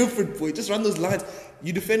anything different, boy. Just run those lines.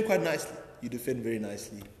 You defend quite nicely. You defend very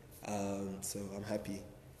nicely. So I'm happy.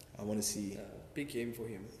 I want to see. Big game for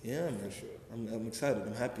him. Yeah, man. For sure. I'm excited.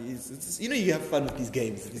 I'm happy. It's you have fun with these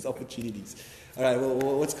games, these opportunities. All right. Well,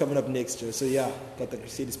 what's coming up next, Joe? So got the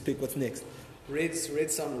Crusaders pick. What's next? Red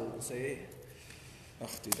Sun will say. Oh,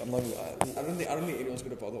 dude, I'm not. I don't think anyone's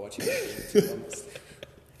going to bother watching that game, to be honest.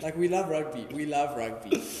 Like, we love rugby,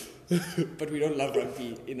 but we don't love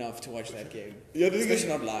rugby enough to watch that game. Yeah, especially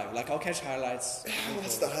not live. Like, I'll catch highlights.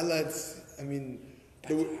 What's the highlights? I mean,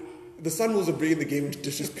 the Sunwolves are bringing the game into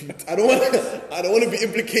disrepute. I don't want to be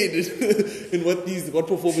implicated in what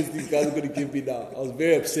performance these guys are going to give me now. I was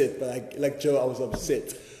very upset, but like Joe, I was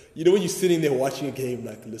upset. You know when you're sitting there watching a game,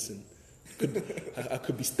 like, listen. I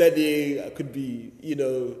could be studying, I could be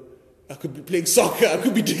playing soccer, I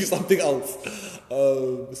could be doing something else.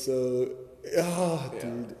 Dude.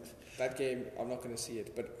 That game, I'm not going to see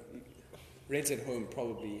it, but Reds at home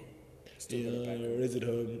probably still in the back. Reds at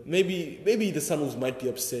home. Maybe the Sunwolves might be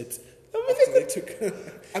upset.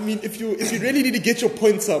 I mean, if you really need to get your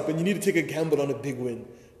points up and you need to take a gamble on a big win,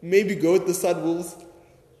 maybe go with the Sunwolves.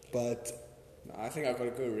 But I think I've got to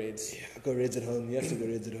go Reds. Yeah, go Reds at home. You have to go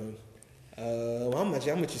Reds at home. How much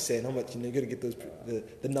you saying? How much? You got to get those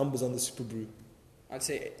the numbers on the Super Brew. I'd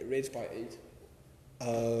say Reds by 8.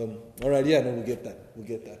 All right, yeah, no, we'll get that.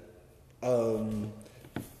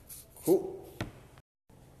 Cool.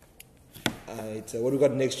 Alright, what do we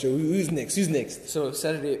got next, Joe? Who's next? So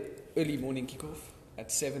Saturday early morning kickoff at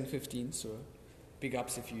 7:15. So big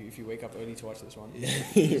ups if you wake up early to watch this one. Yeah,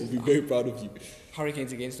 we'll be very proud of you.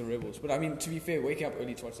 Hurricanes against the Rebels. But I mean, to be fair, waking up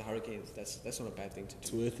early to watch the Hurricanes, that's not a bad thing to do.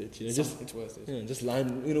 It's worth it, it's worth it. Yeah, just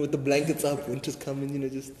lying, with the blankets up, winter's coming,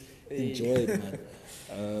 just enjoy it,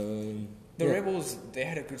 man. The Rebels, they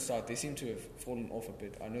had a good start. They seem to have fallen off a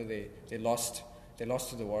bit. I know they lost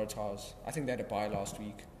to the Waratahs. I think they had a bye last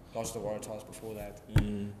week. Lost to the Waratahs before that.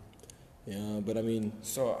 Yeah, but I mean...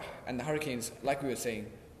 So, and the Hurricanes, like we were saying,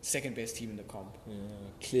 second best team in the comp. Yeah,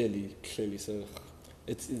 clearly. So,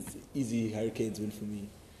 it's easy Hurricanes win for me.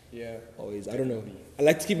 Yeah. Always. Definitely. I don't know. I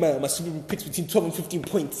like to keep my Super picks between 12 and 15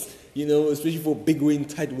 points, you know, especially for big win,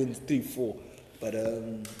 tight wins, 3-4. But,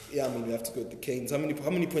 yeah, I mean, we have to go with the Canes. How many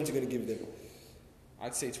points are you going to give them?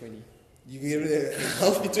 I'd say 20. You can give them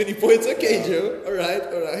healthy 20 points? Okay, Joe. All right.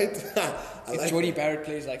 If Jordy Barrett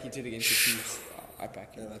plays like he did against the Chiefs, I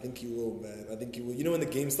back him. I think he will, man. I think he will. You know when the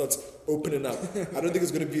game starts opening up, I don't think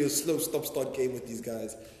it's going to be a slow stop-start game with these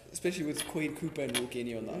guys. Especially with Quade Cooper and Will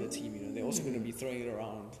Kenny on the other team, you know, they're also going to be throwing it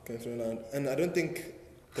around. And I don't think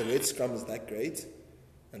the Red scrum is that great.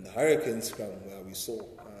 And the Hurricane scrum, well, we saw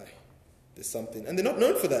there's something. And they're not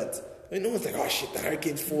known for that. I mean, no one's like, oh shit, the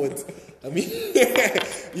Hurricanes forward. I mean,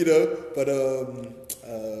 you know, but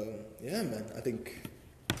yeah, man, I think.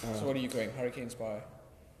 So what are you going? Hurricanes by?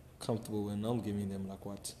 Comfortable win. I'm giving them like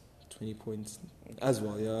what? 20 points as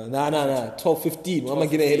well, yeah. Nah. 12, 15. Why am I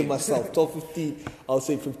getting ahead of myself? 12, 15. I'll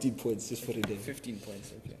say 15 points just for the day. 15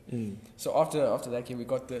 points, okay. So after that game, we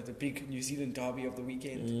got the big New Zealand derby of the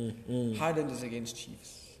weekend. Highlanders against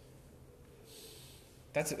Chiefs.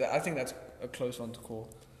 I think that's a close one to call.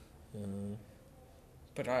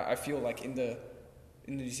 But I feel like in the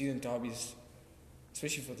New Zealand derbies,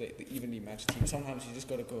 especially for the evenly matched team, sometimes you just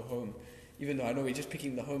got to go home. Even though I know we're just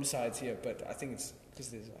picking the home sides here, but I think it's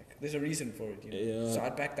because there's a reason for it. You know? Yeah. So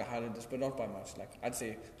I'd back the Highlanders, but not by much. Like I'd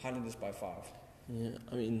say Highlanders by 5. Yeah,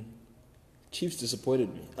 I mean, Chiefs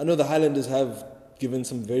disappointed me. I know the Highlanders have given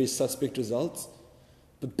some very suspect results,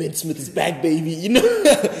 but Ben Smith is back, baby. You know,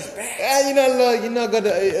 he's back. You know, got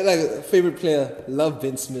a favorite player. Love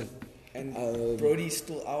Ben Smith. And Brody's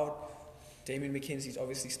still out. Damien McKenzie's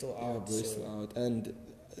obviously still out. Yeah, Brody's still out, and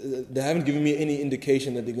they haven't given me any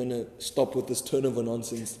indication that they're going to stop with this turnover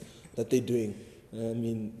nonsense that they're doing. I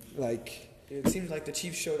mean, like... It seems like the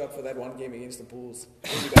Chiefs showed up for that one game against the Bulls.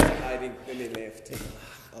 Then you guys are hiding, then they left.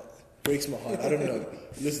 Breaks my heart. I don't know.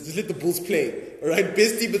 Just let the Bulls play. All right?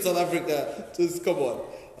 Best team in South Africa. Just come on.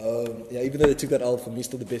 Yeah, even though they took that out, for me,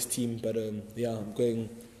 still the best team. But yeah, I'm going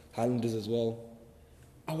Highlanders as well.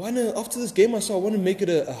 After this game I want to make it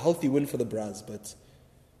a healthy win for the Braz, but...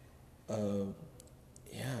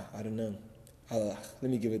 yeah, I don't know.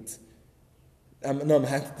 Let me give it... I'm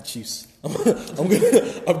happy with the Chiefs.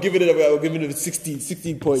 I'm giving it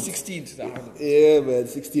 16 points. 16 to the Highlanders. Yeah, man,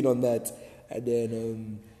 16 on that. And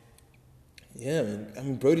then, yeah, man. I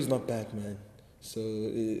mean, Brody's not back, man. So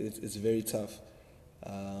it's very tough.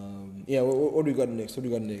 Yeah, what do we got next?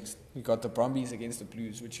 We got the Brumbies against the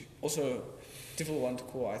Blues, which also difficult one to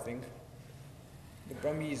call, I think. The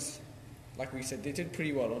Brumbies, like we said, they did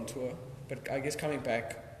pretty well on tour, but I guess coming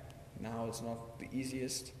back now it's not the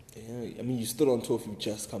easiest. Yeah, I mean, you stood on tour if you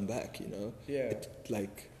just come back, you know. Yeah.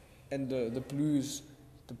 And the Blues,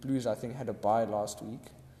 I think had a bye last week,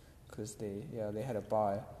 because they had a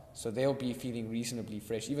bye, so they'll be feeling reasonably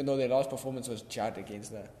fresh. Even though their last performance was Judd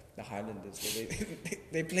against the Highlanders,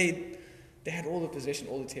 they played. They had all the possession,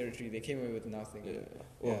 all the territory. They came away with nothing.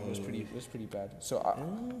 Yeah, it was pretty bad. So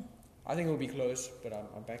I think it'll be close, but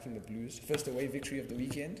I'm backing the Blues. First away victory of the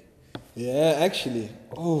weekend. Yeah, actually.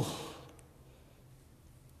 Oh.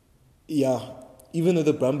 Yeah, even though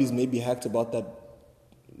the Brumbies may be hacked about that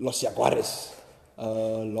Los Jaguares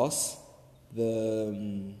loss, they're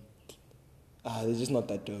just not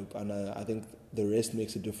that dope, and I think the rest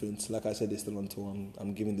makes a difference. Like I said, they're still on tour.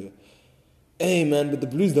 I'm giving the... Hey, man, but the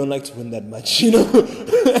Blues don't like to win that much, you know?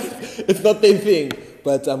 It's not their thing,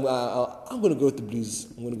 but I'm going to go with the Blues.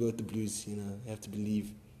 You know, you have to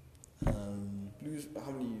believe. Blues,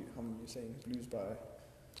 how many are you saying? Blues by...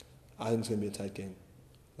 I think it's going to be a tight game.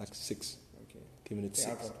 Like 6. Okay. Giving it 6.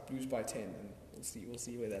 I've got Blues by 10, and we'll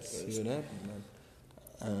see where that goes. See what happens,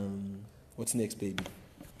 man. What's next, baby?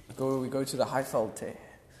 We go to the Highveld.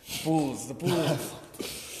 Bulls.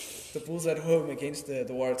 The Bulls at home against the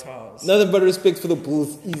Waratahs. Nothing but respect for the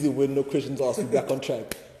Bulls. Easy win, no questions asked. We're back on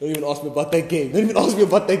track. Don't even ask me about that game.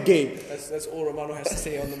 That's all Romano has to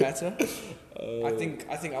say on the matter. I think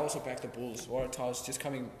I also back the Bulls. Waratahs just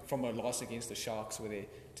coming from a loss against the Sharks where they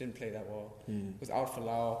didn't play that well. Without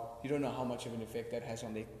Falau, you don't know how much of an effect that has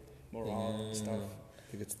on their morale and stuff.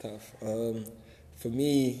 I think it's tough. For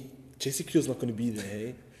me, Jesse Creel's not going to be there,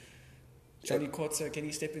 hey? Johnny Kotzer, can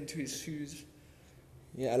he step into his shoes?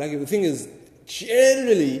 Yeah, I like it. The thing is,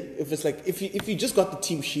 generally, if you just got the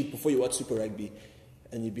team sheet before you watch Super Rugby,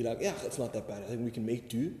 and you'd be like, yeah, it's not that bad. I think we can make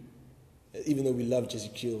do. Even though we love Jesse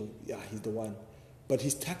Creel, yeah, he's the one. But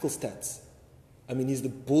his tackle stats I mean, he's the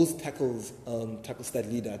Bulls tackle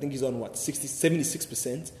stat leader. I think he's on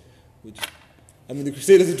 76%, which, I mean, the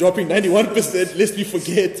Crusaders are dropping 91%, lest we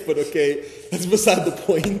forget, but okay, that's beside the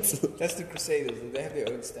point. That's the Crusaders, they have their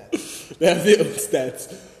own stats. They have their own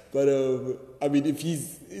stats. But, I mean,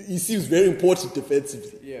 he seems very important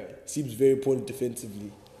defensively. Yeah. Seems very important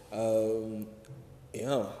defensively.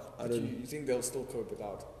 Yeah, I don't... You think they'll still cope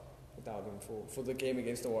without him for the game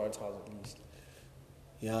against the Waratahs at least?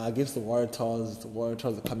 Yeah, against the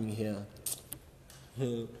Waratahs are coming here.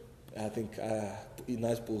 I think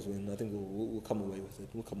nice Bulls win. I think we'll come away with it.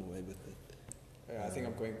 Yeah, I think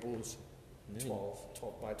I'm going Bulls.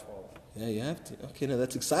 12 by 12. Yeah, you have to. Okay, no,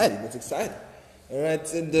 that's exciting. All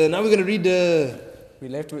right, and now we're going to read We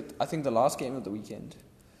left with, I think, the last game of the weekend.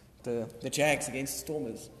 The Jags against the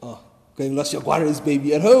Stormers. Going Los Jaguares,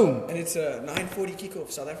 baby, at home. And it's a 9:40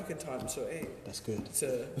 kickoff South African time, so hey. That's good.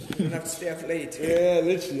 We don't have to stay up late. Yeah,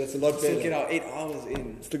 literally, that's a lot better. Still get our 8 hours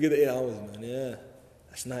in. Still get the 8 hours, man, yeah.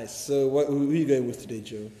 That's nice. So who are you going with today,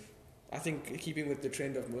 Joe? I think keeping with the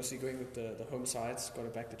trend of mostly going with the home sides, got to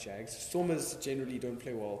back the Jags. Stormers generally don't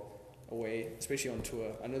play well away, especially on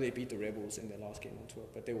tour. I know they beat the Rebels in their last game on tour,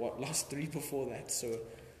 but they lost 3 before that, so...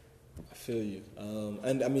 I feel you.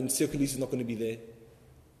 And, I mean, Circulis is not going to be there.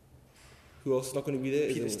 Who else is not going to be there?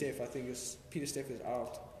 Peter Steff is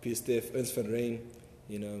out. Peter Steff, Ernst van Rijn,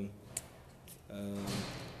 you know.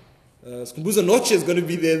 Skumbuza Noche is going to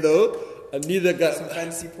be there, though. And neither guy... Some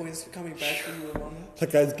fantasy points coming back for you, Ramon.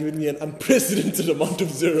 That guy's giving me an unprecedented amount of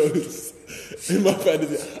zeros in my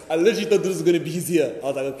fantasy. I literally thought this was going to be his year. I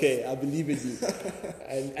was like, okay, I believe in you.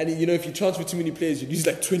 and you know, if you transfer too many players, you lose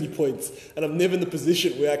like 20 points. And I'm never in the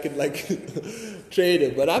position where I can like trade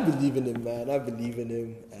him. But I believe in him, man. I believe in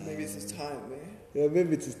him. Maybe it's his time, man. Yeah,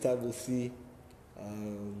 maybe it's his time. We'll see.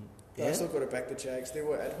 Yeah. I still got to back the Jags. They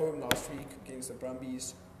were at home last week against the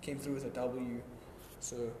Brumbies. Came through with a W.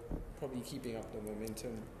 So probably keeping up the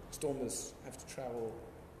momentum. Stormers have to travel.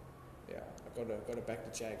 Yeah, I got to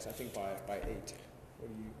back the Jags. I think by 8. What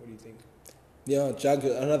do you think? Yeah, Jag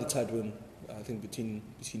another tight win. I think between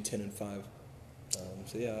 10 and 5.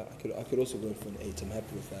 So yeah, I could also go for an 8. I'm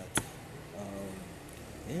happy with that.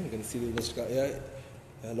 Yeah, we're gonna see the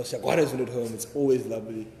Los Jaguares win at home. It's always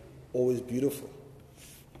lovely, always beautiful.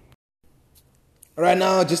 All right,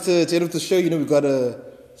 now just to end off the show, you know, we've got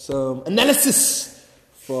some analysis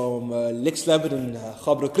from Lex Lambert and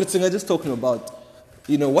Gabro Kritzinger, just talking about,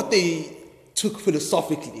 you know, what they took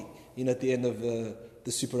philosophically, you know, at the end of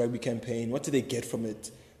the Super Rugby campaign. What did they get from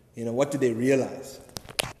it? You know, what did they realize?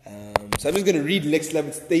 So I'm just going to read Lex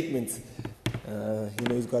Lambert's statement. You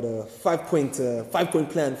know, he's got a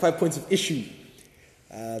 5-point plan, 5 points of issue.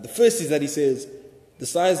 The first is that he says, the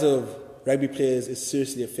size of rugby players is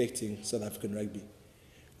seriously affecting South African rugby.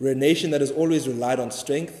 We're a nation that has always relied on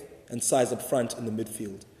strength and size up front in the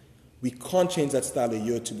midfield. We can't change that style a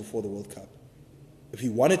year or two before the World Cup. If we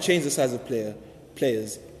want to change the size of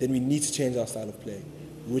players, then we need to change our style of play,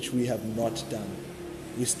 which we have not done.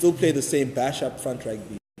 We still play the same bash up front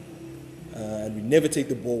rugby, and we never take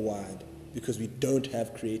the ball wide because we don't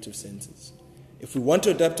have creative senses. If we want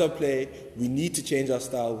to adapt our play, we need to change our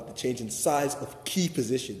style with the change in size of key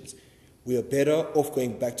positions. We are better off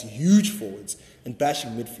going back to huge forwards and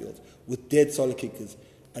bashing midfield with dead solid kickers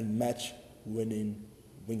and match-winning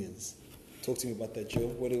wingers. Talk to me about that, Joe.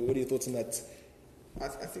 What are your thoughts on that? I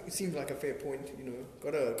think it seems like a fair point. You know,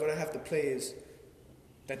 gotta have the players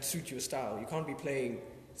that suit your style. You can't be playing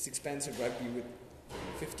this expansive rugby with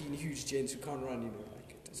 15 huge gents who can't run. You know,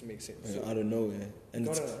 like it doesn't make sense. Yeah, I don't know. Yeah. And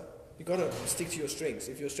you gotta stick to your strengths.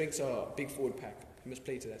 If your strengths are big forward pack, you must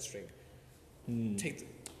play to that strength.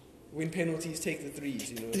 Win penalties, take the threes.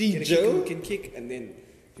 You know, Three, get a Joe. kicker who can kick, and then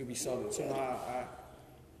you'll be solid. So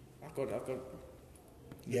I've got.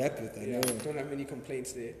 Yeah, happy with that. Yeah, No. don't have many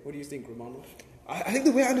complaints there. What do you think, Romano? I think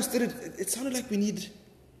the way I understood it, it sounded like we need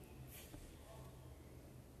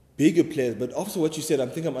bigger players. But after what you said, I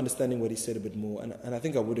think I'm understanding what he said a bit more. And I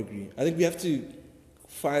think I would agree. I think we have to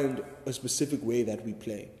find a specific way that we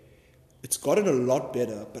play. It's gotten a lot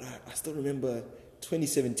better, but I still remember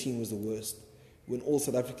 2017 was the worst, when all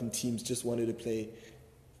South African teams just wanted to play,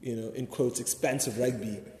 you know, in quotes, expansive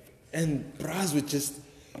rugby. And Braz would just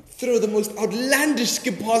throw the most outlandish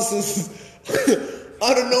skip passes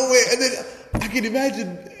out of nowhere. And then I can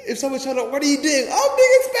imagine if someone shouted out, "What are you doing?" "I'm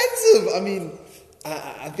being expensive." I mean,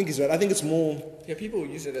 I think he's right. I think it's more... Yeah, people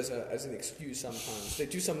use it as an excuse sometimes. They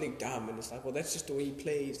do something dumb and it's like, well, that's just the way he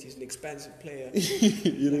plays. He's an expansive player.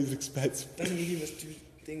 You know, he's expensive. Doesn't mean he must do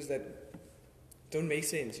things that don't make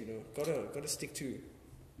sense, you know. Gotta stick to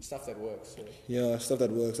stuff that works. So. Yeah, stuff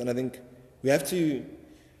that works. And I think we have to...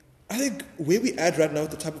 I think where we add right now,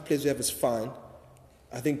 the type of players we have is fine.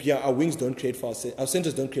 I think, yeah, our wings don't create for our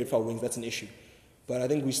centers don't create for our wings. That's an issue. But I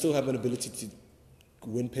think we still have an ability to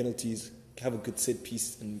win penalties, have a good set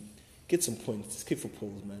piece, and get some points. Just kick for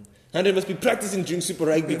poles, man. And they must be practicing during Super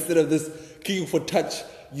Rugby instead of this kicking for touch.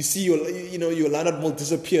 You see your line-out ball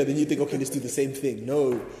disappear, then you think, okay, let's do the same thing.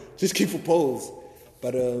 No, just kick for poles.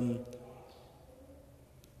 But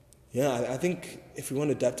yeah, I think if we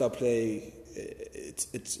want to adapt our play,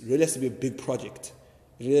 it really has to be a big project.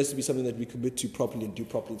 It really has to be something that we commit to properly and do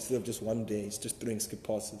properly instead of just one day. It's just throwing skip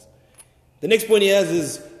passes. The next point he has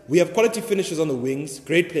is we have quality finishers on the wings,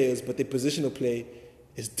 great players, but their positional play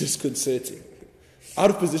is disconcerting. Out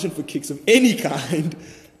of position for kicks of any kind,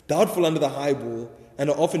 doubtful under the high ball, and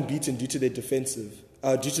are often beaten due to their defense.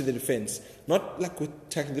 Not like with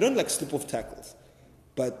tackling. They don't like slip off tackles,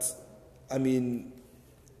 but I mean,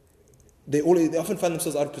 they often find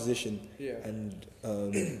themselves out of position. Yeah. And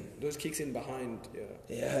those kicks in behind. Yeah.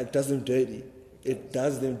 Yeah, it does them dirty. It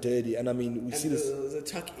does them dirty, and I mean, we see this. The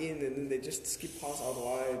tuck in, and then they just skip pass out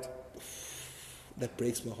wide. That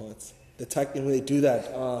breaks my heart. The tuck in when they do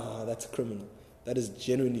that, that's criminal. That is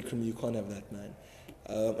genuinely criminal. You can't have that, man.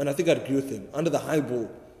 And I think I'd agree with him. Under the high ball,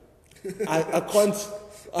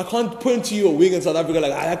 I can't point to you a wing in South Africa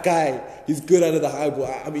like, that guy, he's good under the high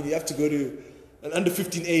ball. I mean, you have to go to an under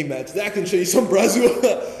 15A match. There I can show you some Brazil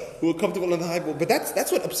who are comfortable on the high ball. But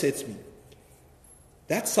that's what upsets me.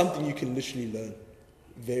 That's something you can literally learn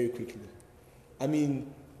very quickly. I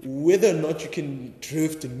mean, whether or not you can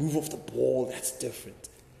drift and move off the ball, that's different.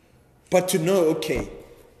 But to know, okay,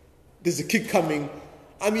 there's a kick coming.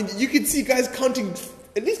 I mean, you can see guys counting,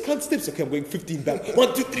 at least count steps. Okay, I'm going 15 back.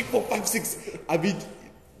 1, 2, 3, 4, 5, 6. I mean,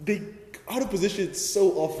 they out of position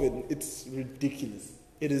so often. It's ridiculous.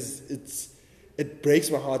 It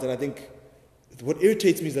breaks my heart. And I think what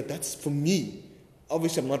irritates me is that's for me.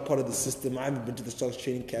 Obviously, I'm not part of the system. I haven't been to the Stars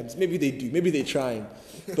training camps. Maybe they do. Maybe they're trying.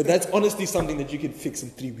 But that's honestly something that you can fix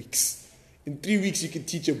in 3 weeks. In 3 weeks, you can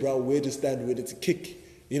teach a bro where to stand, where to kick.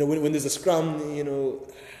 When there's a scrum,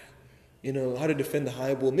 how to defend the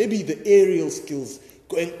high ball. Maybe the aerial skills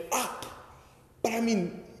going up. But I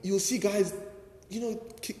mean, you'll see guys,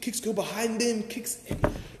 kicks go behind them,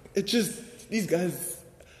 these guys,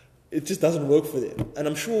 it just doesn't work for them. And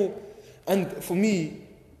I'm sure, and for me,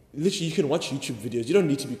 literally you can watch YouTube videos. You don't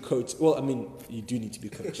need to be coached. Well, I mean, you do need to be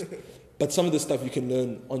coached. But some of the stuff you can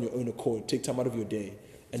learn on your own accord. Take time out of your day.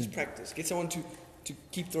 And just practice. Get someone to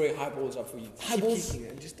keep throwing high balls up for you. High balls?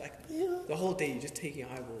 And just the whole day, you're just taking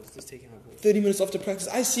high balls. 30 minutes after practice.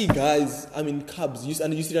 I see guys, Cubs, you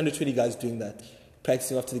see the under 20 guys doing that.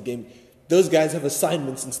 Practicing after the game. Those guys have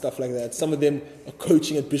assignments and stuff like that. Some of them are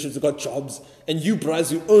coaching at Bishops, they've got jobs. And you,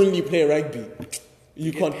 Braz, you only play rugby.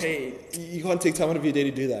 You can't take time out of your day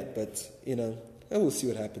to do that, but we'll see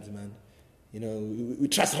what happens, man. We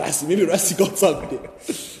trust Rassi. Maybe Rassi got something.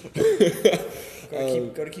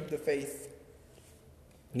 Got to keep the faith.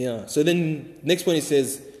 Yeah. So then, next point he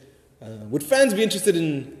says, would fans be interested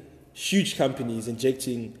in huge companies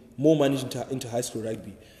injecting more money into high school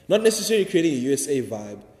rugby? Not necessarily creating a USA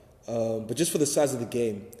vibe, but just for the size of the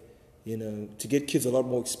game. To get kids a lot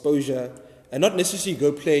more exposure. And not necessarily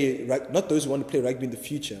go play, not those who want to play rugby in the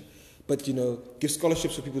future, but, give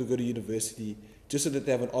scholarships for people to go to university, just so that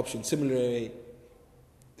they have an option. Similar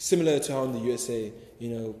to how in the USA,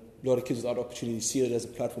 a lot of kids without opportunity see it as a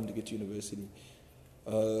platform to get to university.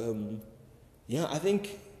 I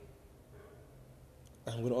think,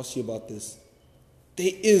 I'm going to ask you about this.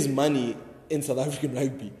 There is money in South African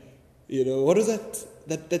rugby. What is that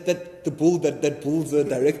Bulls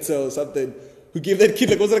director or something, who gave that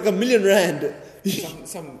kid was it like R1 million?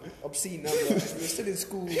 Some obscene number. He was still in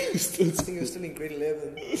school. I think he was still in grade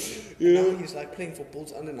 11. Now he's like playing for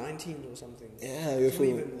Bulls under 19 or something. Yeah, he's not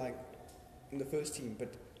even like in the first team,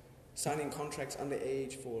 but signing contracts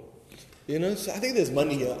underage for. So I think there's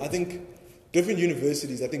money here. I think different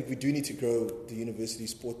universities. I think we do need to grow the university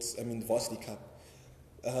sports. I mean, the varsity cup.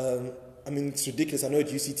 It's ridiculous. I know at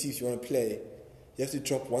UCT if you want to play, you have to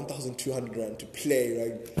drop 1,200 rand to play,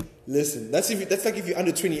 right? Listen, that's like if you're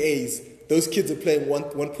under 20As, those kids are playing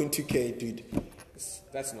 1.2K, dude.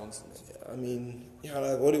 That's nonsense. I mean,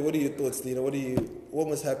 what are your thoughts, what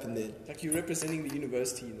must happen there? Like, you're representing the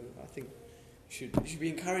university, I think you should be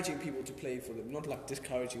encouraging people to play for them, not like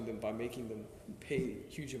discouraging them by making them pay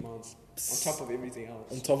huge amounts on top of everything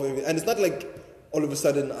else. On top of everything. And it's not like all of a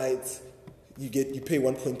sudden you pay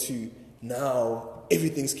 1.2, now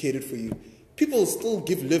everything's catered for you. People still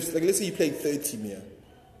give lifts. Like, let's say you play third team here.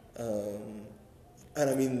 And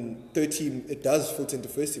I mean, third team, it does filter into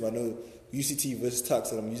first team. I know UCT versus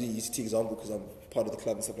Tux, and I'm using UCT example because I'm part of the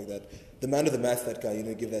club and stuff like that. The man of the match, that guy,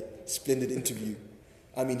 give that splendid interview.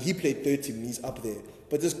 I mean, he played 13 and he's up there.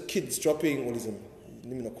 But this kid's dropping, let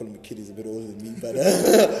me not call him a kid, he's a bit older than me, but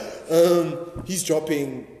he's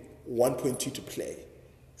dropping 1.2 to play.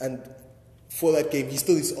 And for that game, he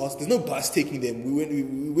still is asked, there's no bus taking them.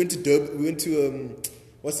 We went to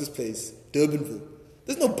what's this place? Durbanville.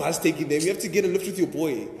 There's no bus taking them. You have to get a lift with your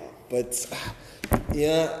boy. But,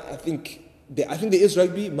 yeah, I think there is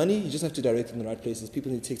rugby money. You just have to direct it in the right places.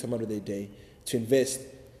 People need to take time out of their day to invest.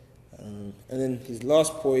 And then his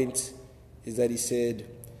last point is that he said,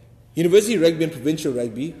 university rugby and provincial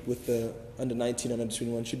rugby with the under 19 and under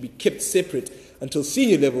 21 should be kept separate until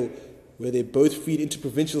senior level, where they both feed into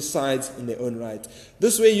provincial sides in their own right.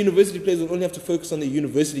 This way, university players will only have to focus on their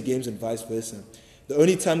university games and vice versa. The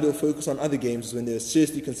only time they'll focus on other games is when they're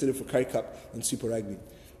seriously considered for Currie Cup and Super Rugby.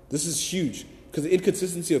 This is huge, because the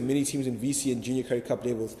inconsistency of many teams in VC and Junior Currie Cup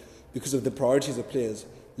levels, because of the priorities of players,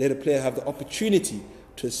 let a player have the opportunity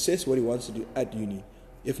to assess what he wants to do at uni.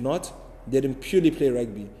 If not, let him purely play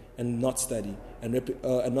rugby and not study, and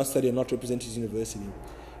not represent his university.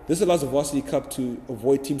 This allows the Varsity Cup to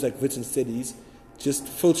avoid teams like Wits and Steadies just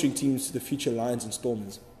filtering teams to the future Lions and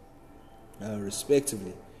Stormers,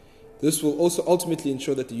 respectively. This will also ultimately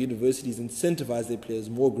ensure that the universities incentivize their players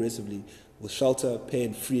more aggressively with shelter, pay,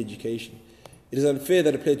 and free education. It is unfair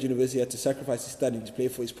that a player at university had to sacrifice his studying to play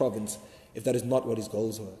for his province if that is not what his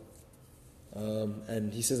goals were.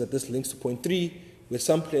 And he says that this links to point 3, where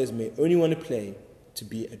some players may only want to play to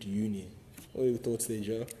be at uni. What are your thoughts there,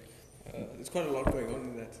 Joe? There's quite a lot going on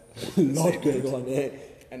in that. A lot going on, eh?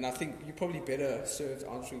 And I think you're probably better served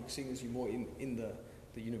answering, seeing as you're more in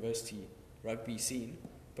the university rugby scene.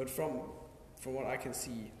 But from what I can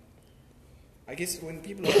see, I guess when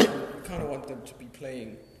people are young, you kind of want them to be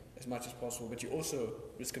playing as much as possible, but you also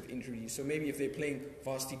risk of injuries. So maybe if they're playing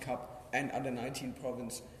Varsity Cup and under 19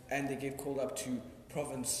 province, and they get called up to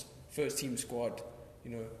province first team squad,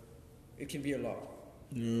 it can be a lot.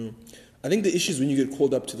 I think the issue is when you get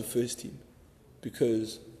called up to the first team,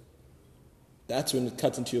 because that's when it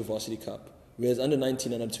cuts into your Varsity Cup. Whereas under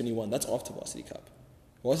 19 and under 21, that's after Varsity Cup.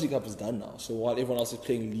 Varsity Cup is done now. So while everyone else is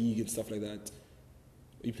playing league and stuff like that,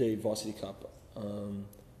 we play Varsity Cup.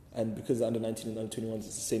 And because under 19 and under 21 it's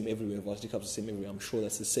the same everywhere, Varsity Cup is the same everywhere, I'm sure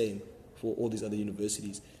that's the same for all these other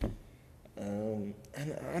universities. And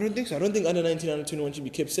I don't think so. I don't think under 19 and under 21 should be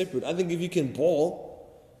kept separate. I think if you can ball,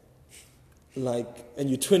 and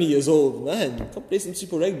you're 20 years old, man, come play some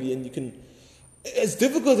Super Rugby and you can... As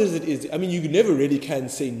difficult as it is, I mean, you never really can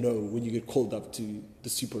say no when you get called up to the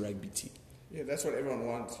Super Rugby team. Yeah, that's what everyone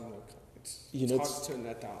wants, It's hard to turn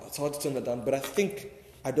that down. It's hard to turn that down, but I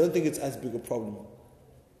don't think it's as big a problem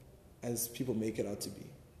as people make it out to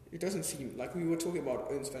be. It doesn't seem... Like we were talking about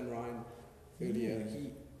Ernst van Rijn earlier.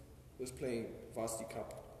 He was playing Varsity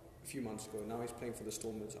Cup a few months ago. Now he's playing for the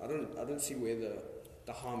Stormers. I don't see where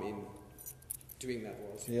the harm in doing that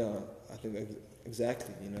was. Yeah, I think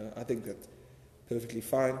exactly. I think that's perfectly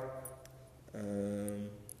fine. And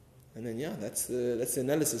then that's the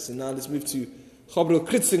analysis. And now let's move to Gabriel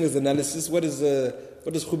Kritzinger's analysis. What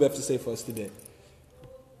does Gube have to say for us today?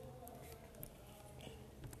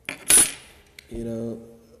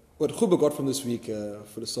 What Gube got from this week,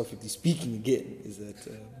 philosophically speaking, again, is that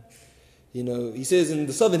he says in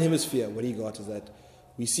the Southern Hemisphere, what he got is that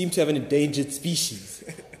we seem to have an endangered species,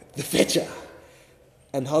 the fetcher.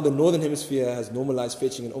 And how the Northern Hemisphere has normalized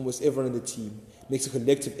fetching, and almost everyone in the team makes a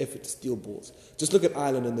collective effort to steal balls. Just look at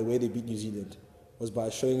Ireland and the way they beat New Zealand was by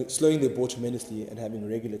slowing their ball tremendously and having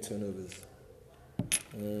regular turnovers.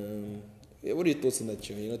 What are your thoughts on that,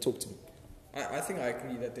 Joe? Talk to me. I think I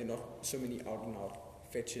agree that there are not so many out-and-out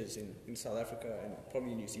fetchers in South Africa and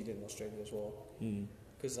probably New Zealand and Australia as well.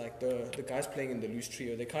 Because the guys playing in the loose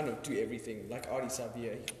trio, they kind of do everything. Like Artie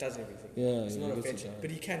Savia, he does everything. Yeah, he's not a fetcher,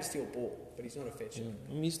 but he can steal ball. But he's not a fetcher. Yeah.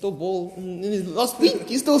 I mean, he stole ball in his last week.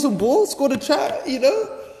 He stole some ball, scored a try.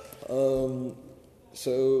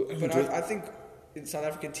 But I think in South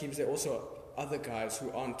African teams there are also other guys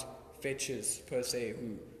who aren't fetchers per se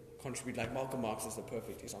who contribute. Like Malcolm Marx is the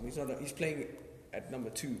perfect example. He's playing at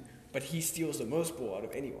number 2, but he steals the most ball out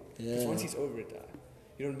of anyone. Because once he's over it,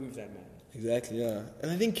 you don't move that man. Exactly, yeah. And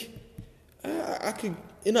I think I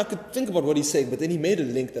could think about what he's saying, but then he made a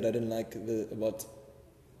link that I didn't like about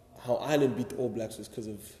how Ireland beat the All Blacks was because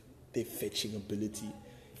of their fetching ability.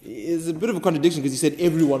 It's a bit of a contradiction because he said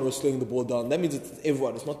everyone was slowing the ball down. That means it's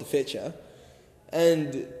everyone, it's not the fetcher.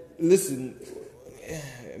 And listen,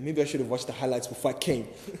 maybe I should have watched the highlights before I came.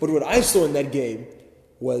 But what I saw in that game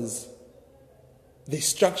was their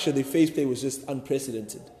structure, their phase play was just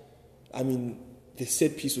unprecedented. I mean, their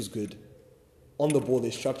set piece was good. On the ball,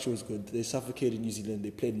 their structure was good. They suffocated New Zealand. They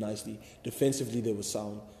played nicely. Defensively, they were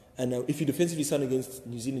sound. And if you defensively sound against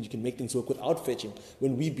New Zealand, you can make things work without fetching.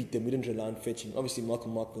 When we beat them, we didn't rely on fetching. Obviously,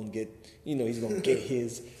 Malcolm Mark will get, he's going to get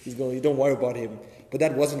his. You don't worry about him. But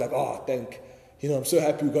that wasn't like, I'm so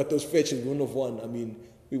happy we got those fetches. We wouldn't have won. I mean,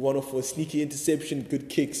 we won off for a sneaky interception, good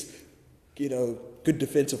kicks, good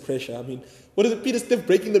defensive pressure. I mean, what is it? Peter Steph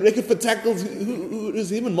breaking the record for tackles. Who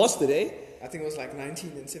was him and Mostert, eh? I think it was like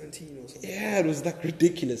 19 and 17 or something. Yeah, it was like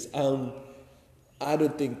ridiculous. I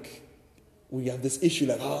don't think we have this issue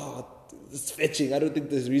like, it's fetching. I don't think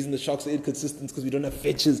there's reason the Sharks are inconsistent because we don't have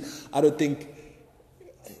fetches. I don't think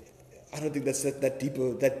that's that deep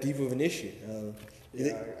of an issue. I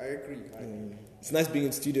agree. It's nice being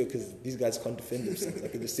in studio because these guys can't defend themselves. I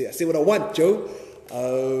can just say what I want, Joe.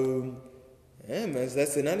 Man,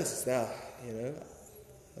 that's the analysis now.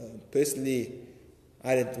 Personally,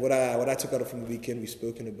 what I took out from the weekend we've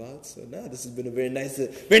spoken about. So this has been a very nice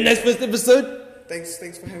first episode. Thanks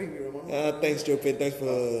for having me, Roman. Thanks, Joe Payne. Thanks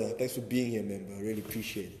for being here, member. I really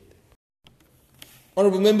appreciate it.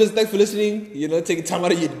 Honorable members, thanks for listening. Taking time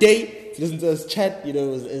out of your day to listen to us chat. It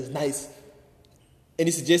was nice.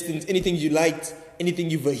 Any suggestions? Anything you liked? Anything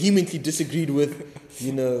you vehemently disagreed with? If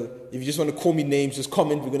you just want to call me names, just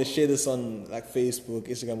comment. We're going to share this on Facebook,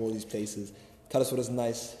 Instagram, all these places. Tell us what was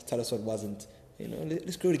nice. Tell us what wasn't.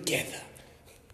 Let's grow together.